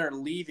men are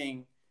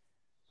leaving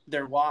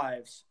their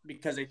wives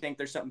because they think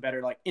there's something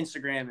better like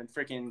Instagram and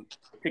freaking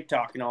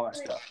TikTok and all that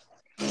stuff.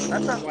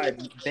 That's not why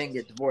men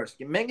get divorced.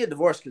 Men get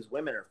divorced because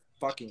women are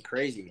fucking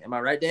crazy. Am I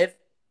right, Dave?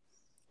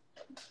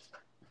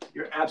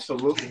 You're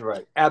absolutely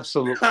right.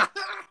 Absolutely.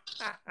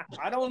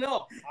 I don't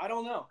know.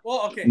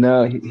 Well, okay.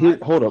 No,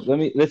 hold up.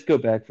 Let's go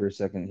back for a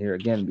second here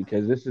again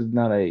because this is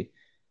not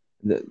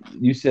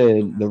you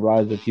said the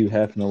rise of Hugh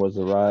Hefner was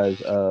the rise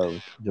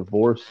of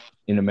divorce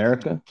in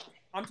America.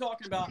 I'm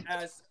talking about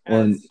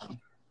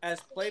as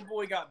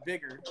Playboy got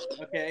bigger,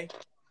 okay,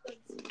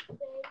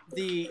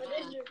 the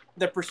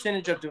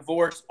percentage of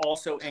divorce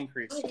also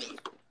increased.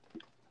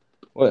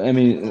 Well, I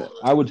mean,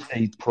 I would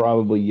say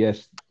probably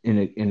yes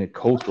in a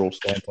cultural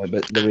standpoint,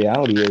 but the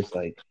reality is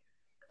like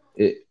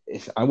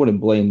I wouldn't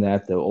blame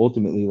that though.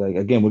 Ultimately, like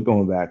again, we're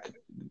going back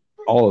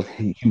all of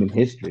human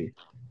history.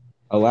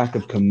 A lack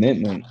of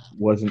commitment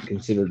wasn't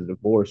considered a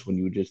divorce when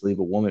you would just leave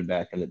a woman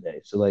back in the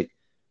day. So like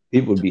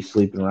people would be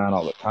sleeping around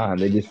all the time.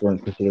 They just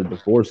weren't considered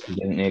divorced because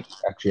they didn't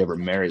actually ever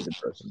marry the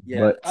person.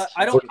 Yeah, but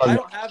I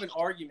don't have an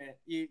argument.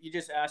 You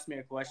just asked me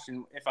a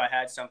question if I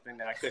had something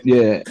that I couldn't.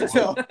 Yeah.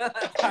 So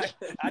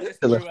I just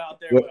threw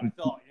out there what I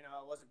thought.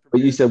 I wasn't prepared.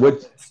 But you said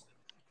what?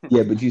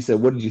 Yeah, but you said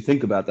what did you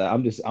think about that?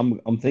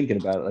 I'm thinking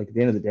about it. Like at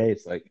the end of the day,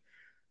 it's like,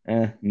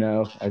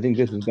 no. I think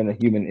this has been a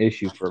human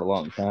issue for a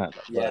long time.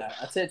 Yeah,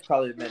 I'd say it's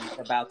probably been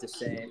about the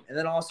same. And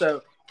then also,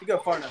 if you go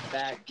far enough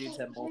back, dudes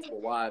had multiple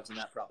wives, and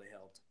that probably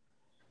helped.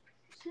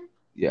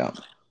 Yeah.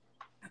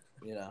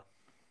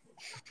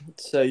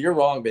 So you're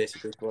wrong,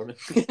 basically, Corbin.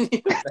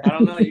 I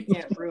don't know. You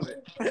can't prove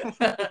it.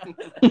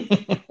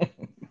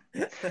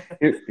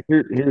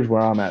 Here's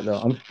where I'm at, though.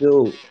 I'm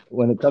still,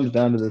 when it comes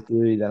down to the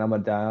theory that I'm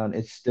going to die on,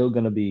 it's still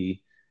going to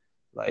be,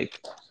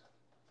 like,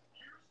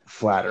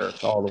 flat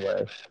Earth all the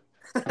way.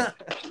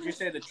 Did you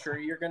say the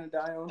tree you're going to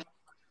die on?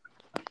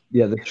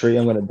 Yeah, the tree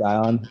I'm going to die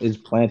on is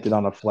planted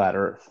on a flat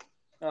Earth.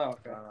 Oh,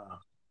 okay.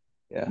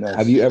 Yeah. Nice.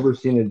 Have you ever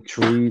seen a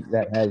tree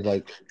that has,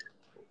 like,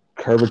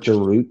 curvature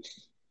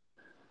roots?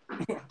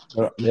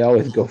 They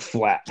always go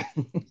flat.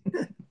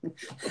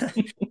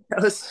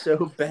 That was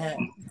so bad.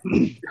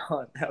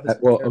 God, that was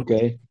well,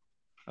 terrible.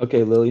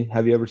 Okay, Lily.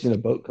 Have you ever seen a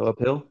boat go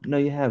uphill? No,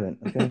 you haven't.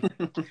 Okay.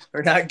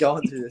 We're not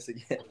going through this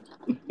again.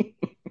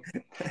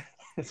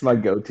 It's my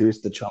go-to.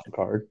 It's the trump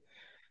card.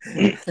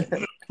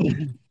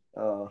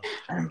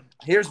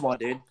 Here's one,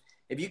 dude.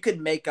 If you could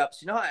make up,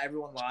 so you know how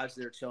everyone lies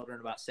to their children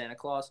about Santa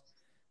Claus?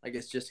 Like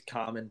it's just a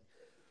common,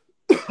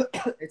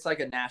 it's like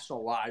a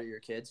national lie to your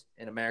kids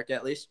in America,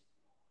 at least.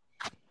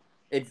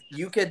 If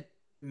you could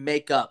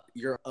make up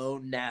your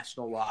own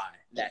national lie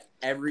that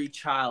every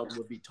child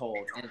would be told,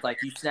 and it's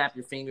like you snap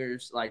your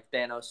fingers like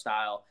Thanos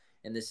style,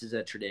 and this is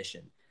a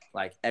tradition.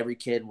 Like every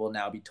kid will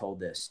now be told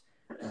this.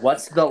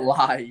 What's the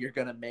lie you're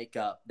gonna make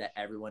up that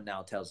everyone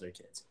now tells their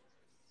kids?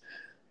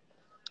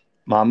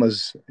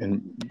 Mamas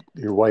and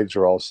your wives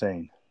are all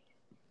sane.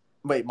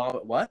 Wait, mom,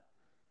 what?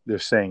 They're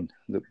sane.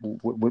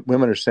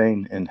 Women are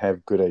sane and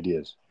have good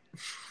ideas.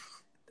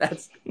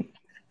 That's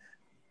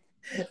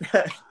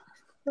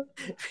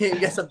you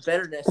get some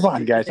bitterness. Come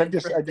on, guys. I'm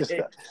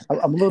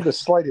a little bit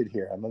slighted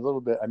here.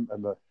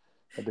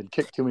 I've been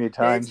kicked too many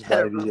times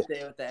by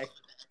the.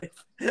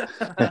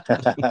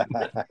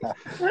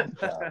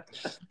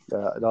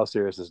 In all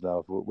seriousness,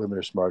 now women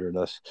are smarter than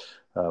us.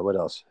 What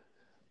else?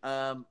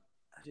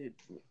 Dude,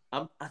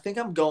 I think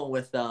I'm going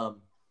with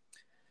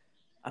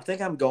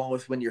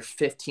when you're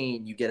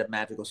 15, you get a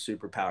magical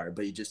superpower,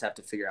 but you just have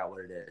to figure out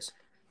what it is.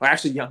 Or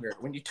actually younger.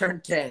 When you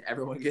turn 10,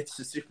 everyone gets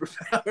a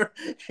superpower,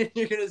 and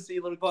you're gonna see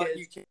little kids.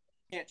 You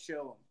can't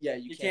show them. Yeah,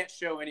 you can't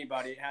show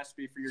anybody. It has to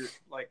be for your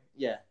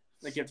Yeah,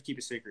 like you have to keep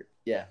it secret.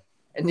 Yeah,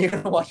 and you're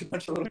gonna watch a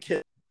bunch of little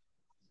kids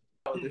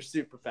with their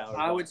superpowers.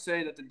 I would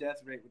say that the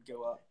death rate would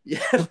go up.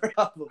 Yeah,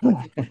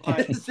 probably.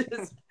 It's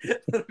just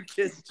little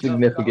kids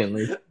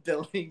significantly.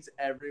 Buildings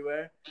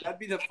everywhere. That'd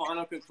be the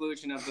final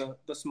conclusion of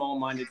the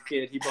small-minded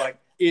kid. He'd be like,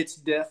 "It's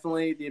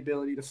definitely the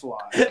ability to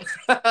fly,"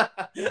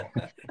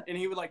 and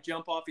he would like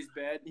jump off his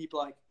bed. And he'd be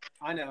like,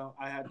 "I know,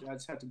 I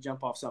just have to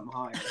jump off something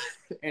higher,"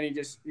 and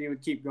he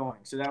would keep going.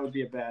 So that would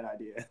be a bad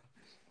idea.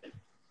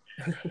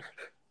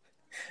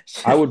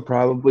 I would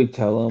probably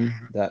tell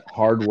him that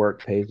hard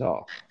work pays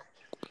off.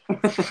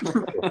 There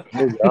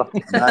you go.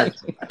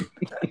 Nice.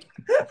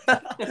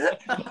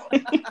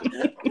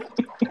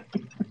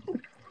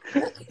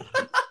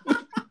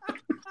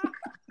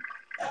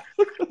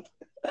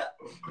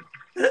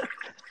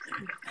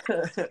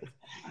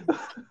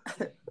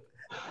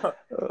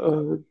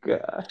 Oh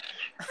gosh.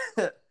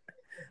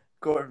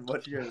 Gordon,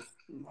 what's yours?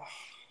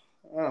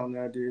 I don't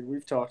know, dude.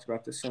 We've talked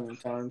about this so many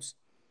times.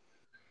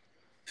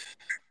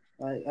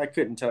 I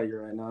couldn't tell you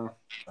right now.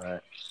 All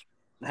right.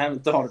 I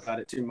haven't thought about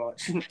it too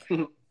much.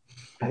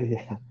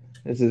 Yeah,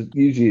 this is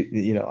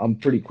usually, I'm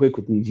pretty quick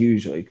with these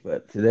usually,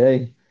 but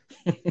today,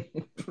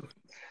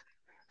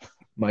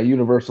 my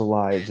universal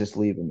lie is just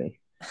leaving me.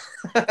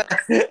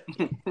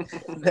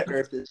 The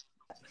earth is.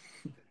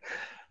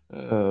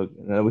 No,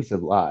 we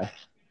said lie,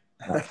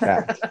 not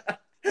fact.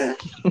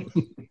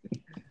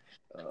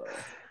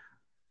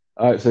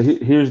 All right, so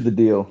here's the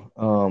deal.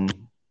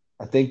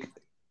 I think,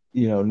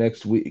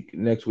 next week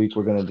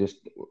we're gonna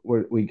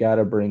we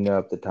gotta bring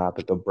up the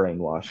topic of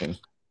brainwashing.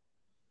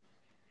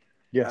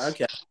 Yes.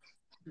 Okay.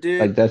 Dude,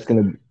 Like that's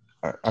gonna be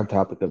our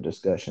topic of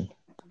discussion.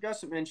 we've got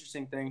some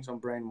interesting things on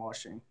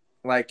brainwashing.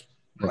 Like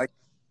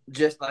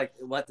just like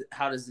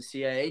how does the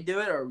CIA do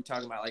it, or are we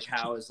talking about like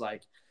how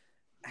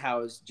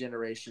is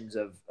generations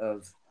of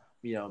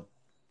Well,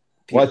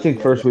 I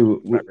think first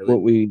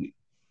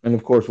and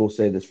of course we'll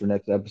say this for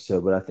next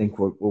episode, but I think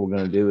what we're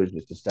going to do is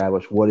just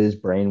establish what is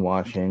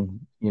brainwashing,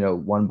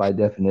 one by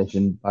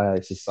definition, by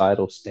a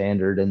societal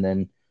standard, and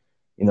then,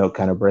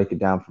 kind of break it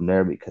down from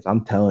there, because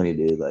I'm telling you,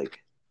 dude, like,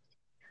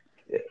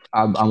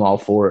 I'm all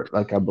for it.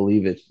 Like, I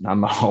believe it.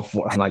 I'm all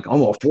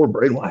for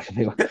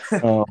brainwashing.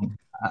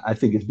 I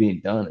think it's being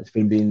done. It's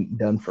been being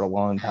done for a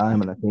long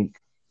time. And I think,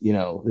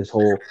 this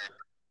whole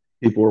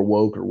people are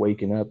woke or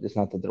waking up. It's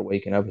not that they're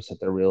waking up. It's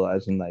that they're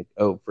realizing like,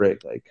 oh,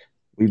 frick, like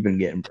we've been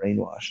getting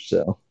brainwashed.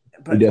 So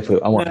I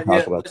want to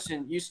talk about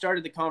Listen, you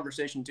started the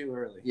conversation too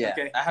early. Yeah.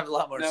 Okay. I have a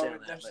lot more to say on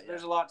that.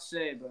 There's a lot to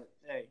say, but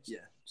hey, Yeah.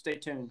 Stay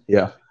tuned.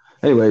 Yeah.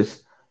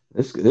 Anyways,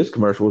 this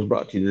commercial was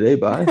brought to you today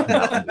by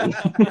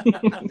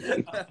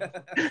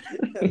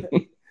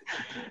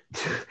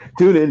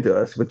Tune into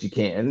us, but you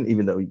can,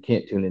 even though you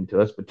can't tune into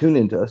us, but tune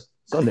into us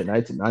Sunday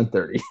nights at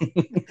 9:30.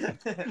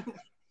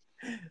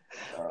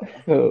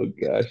 Oh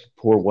gosh,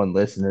 poor one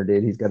listener,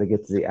 dude. He's got to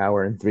get to the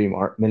hour and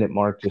 3-minute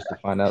mark just to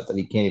find out that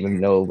he can't even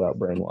know about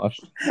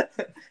brainwashed.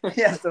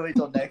 Yeah, so wait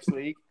till next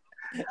week.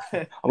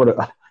 I'm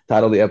gonna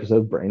title the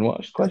episode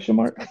 "Brainwashed?" ?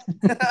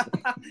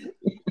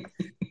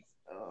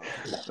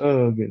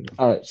 Oh goodness.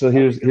 All right, so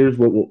here's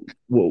what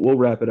we'll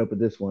wrap it up with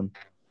this one.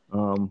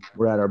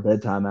 We're at our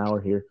bedtime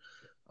hour here.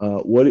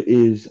 What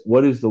is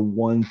the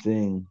one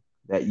thing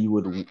that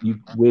you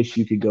wish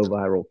you could go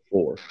viral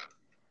for?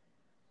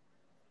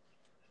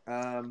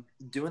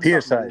 Doing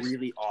Penis something size.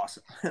 really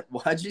awesome.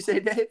 What'd you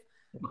say, Dave?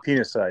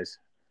 Penis size.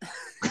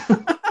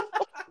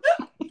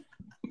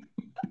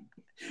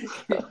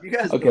 You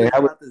guys Okay,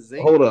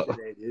 hold up.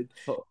 today, dude.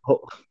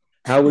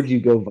 How would you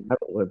go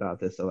viral about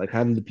this? So, like,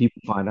 how did the people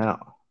find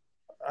out?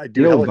 I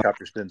do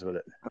helicopter spins with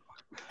it.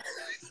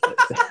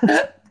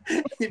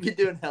 You'd be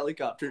doing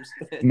helicopter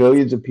spins.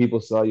 Millions of people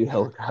saw you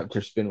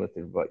helicopter spin with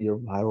your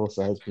viral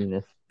size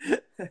penis.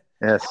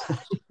 Yes.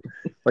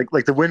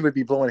 Like the wind would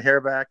be blowing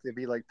hair back. There'd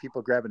be like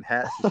people grabbing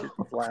hats and shit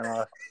flying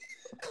off.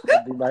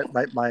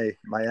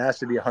 My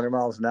ass would be 100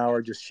 miles an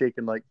hour, just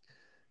shaking like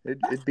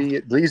it'd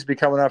be leaves be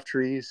coming off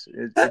trees.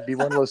 It'd be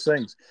one of those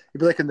things. It'd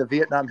be like in the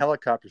Vietnam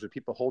helicopters with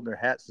people holding their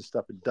hats and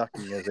stuff and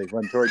ducking as they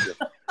run towards you.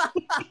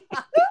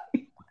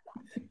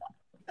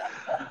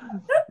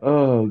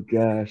 Oh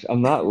gosh,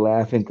 I'm not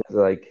laughing because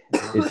like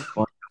it's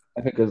fun.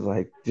 I'm laughing because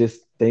like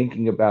just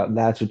thinking about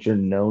that's what you're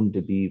known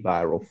to be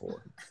viral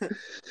for.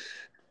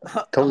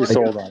 Totally Like,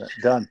 sold on it.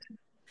 Done.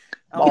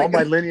 Oh All my my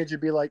God. lineage would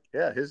be like,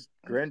 yeah, his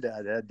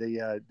granddad had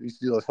used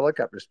to do those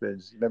helicopter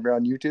spins. Remember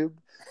on YouTube?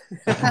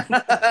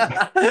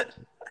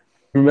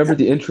 remember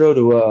the intro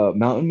to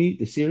Mountain Meat,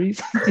 the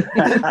series?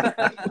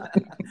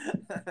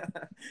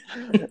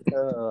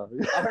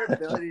 Our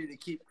ability to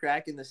keep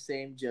cracking the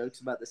same jokes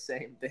about the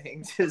same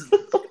things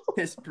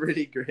is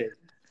pretty great.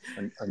 We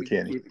can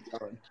Uncanny. keep it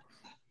going.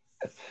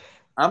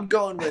 I'm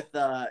going with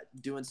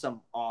doing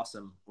something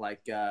awesome,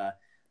 like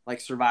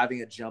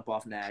surviving a jump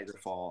off Niagara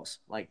Falls,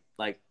 like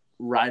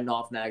riding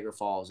off Niagara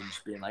Falls and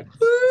just being like,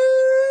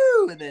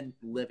 woo, and then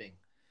living,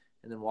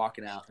 and then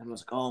walking out.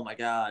 Everyone's like, oh my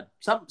god,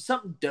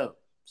 something dope.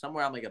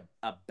 Somewhere I'm like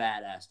a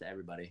badass to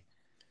everybody.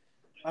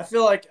 I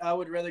feel like I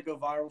would rather go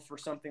viral for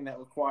something that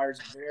requires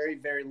very,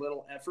 very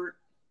little effort.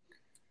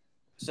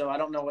 So I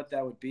don't know what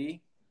that would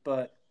be,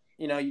 but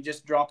you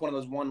just drop one of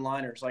those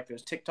one-liners like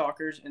those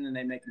TikTokers, and then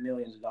they make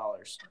millions of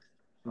dollars.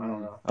 I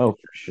don't know. Oh,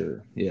 for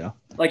sure. Yeah.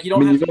 Like you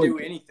don't have to do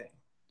anything.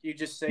 You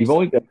just say You've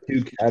only something. got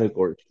two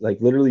categories. Like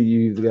literally,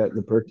 you've got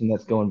the person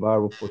that's going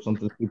viral for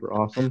something super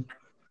awesome,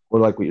 or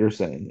like what you're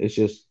saying. It's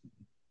just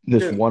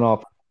this Dude.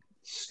 one-off,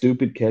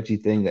 stupid, catchy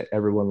thing that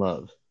everyone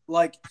loves.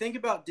 Like think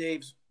about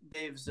Dave's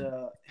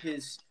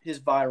his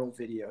viral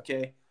video.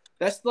 Okay,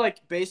 that's like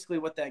basically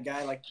what that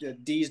guy, like the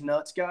D's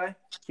nuts guy.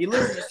 He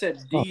literally just said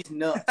D's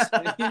nuts,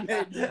 and he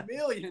made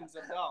millions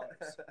of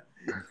dollars.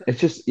 It's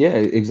just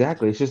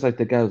exactly. It's just like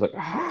the guy was like,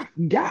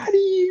 got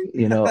you.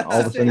 All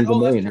of a sudden he's a That's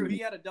millionaire. true. He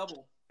had a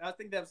double. I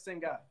think that's the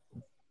same guy.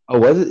 Oh,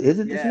 was it? Is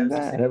it the Yeah, same it was guy?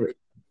 the same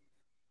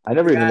I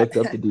never The even guy- looked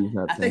up the dude's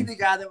nuts. I think the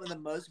guy that went the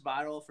most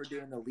viral for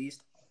doing the least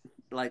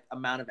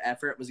amount of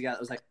effort was the guy that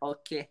was like,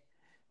 okay.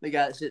 The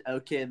guy that said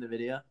okay in the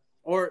video.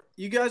 Or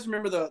you guys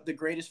remember the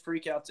greatest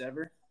freakouts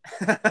ever?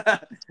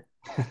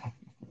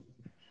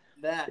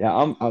 That.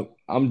 Yeah,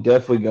 I'm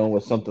definitely going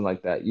with something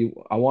like that.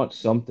 I want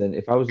something.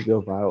 If I was to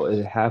go viral,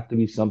 it'd have to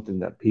be something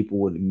that people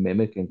would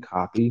mimic and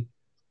copy,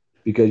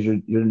 because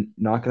you're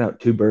knocking out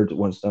two birds with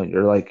one stone.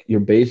 You're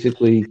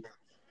basically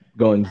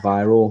going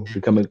viral,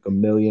 becoming a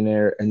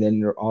millionaire, and then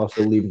you're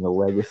also leaving a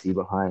legacy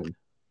behind.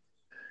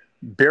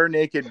 Bare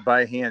naked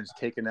by hands,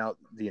 taking out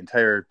the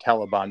entire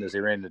Taliban as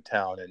they ran into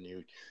town, and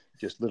you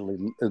just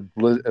literally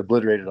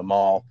obliterated them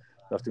all,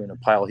 left them in a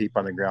pile heap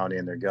on the ground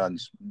and their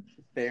guns.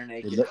 Bare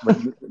naked.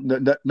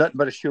 Nothing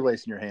but a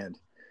shoelace in your hand,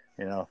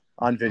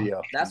 on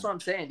video. That's what I'm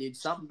saying, dude.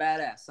 Something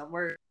badass.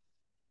 Somewhere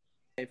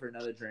pay for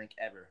another drink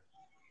ever.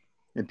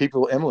 And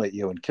people will emulate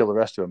you and kill the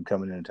rest of them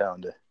coming into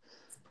town to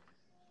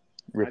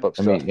rip up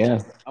I stuff. mean,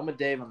 yeah. I'm with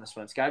Dave on this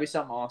one. It's gotta be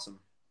something awesome.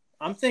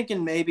 I'm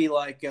thinking maybe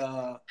like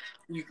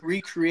you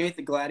recreate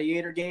the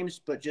gladiator games,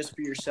 but just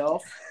for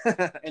yourself,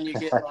 and you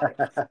get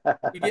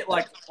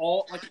like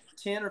all like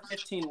 10 or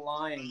 15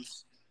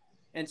 lions,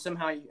 and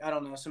somehow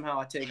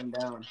I take them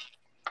down,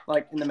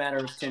 like in the matter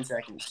of 10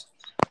 seconds.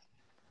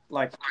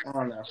 Like I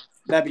don't know,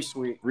 that'd be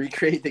sweet.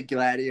 Recreate the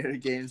gladiator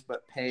games,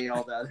 but pay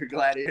all the other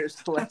gladiators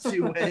to let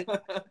you win.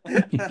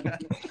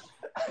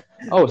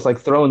 Oh, it's like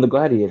throwing the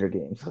gladiator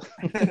games.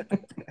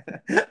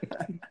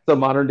 So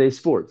modern day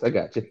sports. I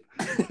got you.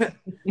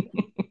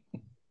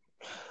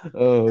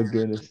 Oh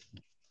goodness.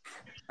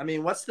 I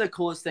mean, what's the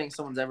coolest thing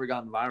someone's ever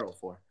gotten viral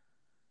for?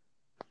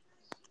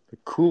 The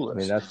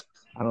coolest. I mean,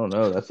 I don't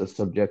know. That's a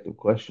subjective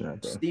question, I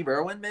think. Steve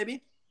Irwin,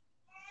 maybe?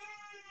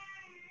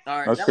 All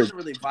right, That's that wasn't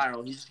really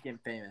viral. He just became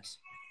famous.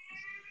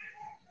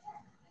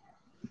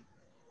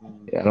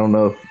 Yeah, I don't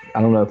know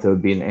if there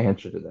would be an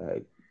answer to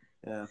that.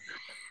 Yeah.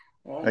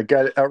 That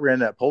guy that outran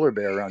that polar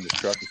bear around his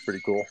truck is pretty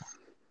cool.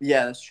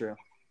 Yeah, that's true.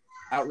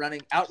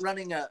 Outrunning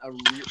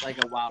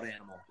a wild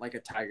animal, like a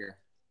tiger.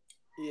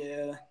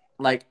 Yeah.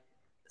 Like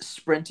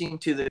sprinting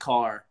to the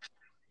car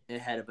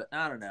ahead of it.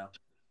 I don't know.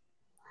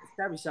 It's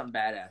gotta be something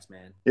badass,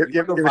 man. You You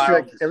ever, go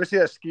viral. ever see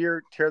that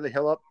skier tear the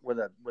hill up with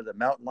a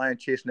mountain lion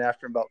chasing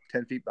after him about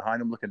 10 feet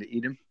behind him, looking to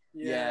eat him?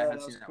 Yeah, I've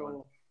that seen was that cool.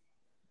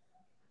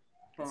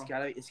 one.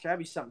 Huh. It's gotta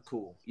be something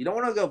cool. You don't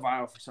want to go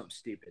viral for something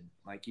stupid.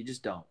 Like you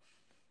just don't.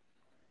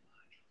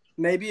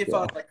 Maybe if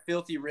I was like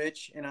filthy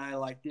rich and I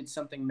like did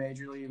something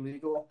majorly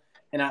illegal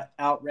and I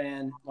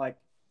outran like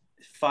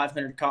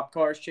 500 cop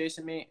cars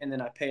chasing me, and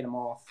then I paid them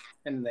off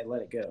and then they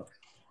let it go.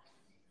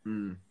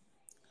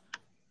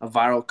 A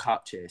viral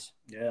cop chase.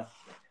 Yeah.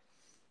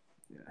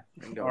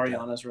 I can go with that.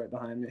 Ariana's right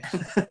behind me.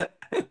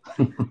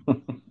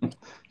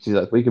 She's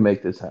like, we can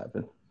make this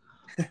happen.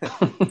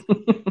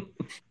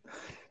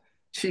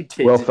 She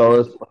did. Well,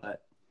 fellas,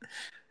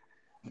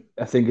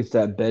 I think it's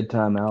that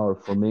bedtime hour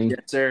for me. Yes,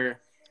 sir.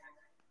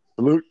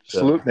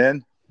 Salute,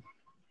 man.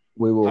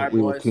 We will right,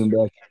 we will boys. tune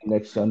back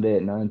next Sunday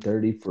at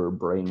 9:30 for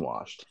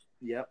Brainwashed.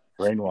 Yep.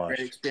 Brainwashed. Great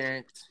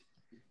experience.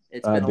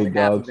 It's All been right, only big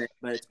half dogs. of it,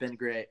 but it's been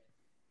great.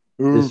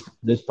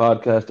 This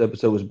podcast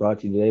episode was brought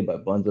to you today by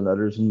Buns and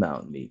Udders and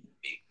Mountain Meat.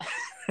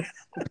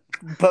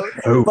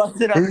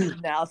 Buns and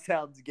Udders now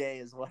sounds gay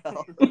as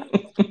well.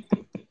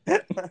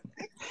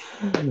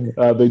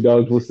 Big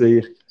dogs, we'll see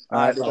you. All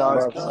right, Big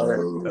dogs. dogs.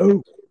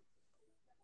 Oh.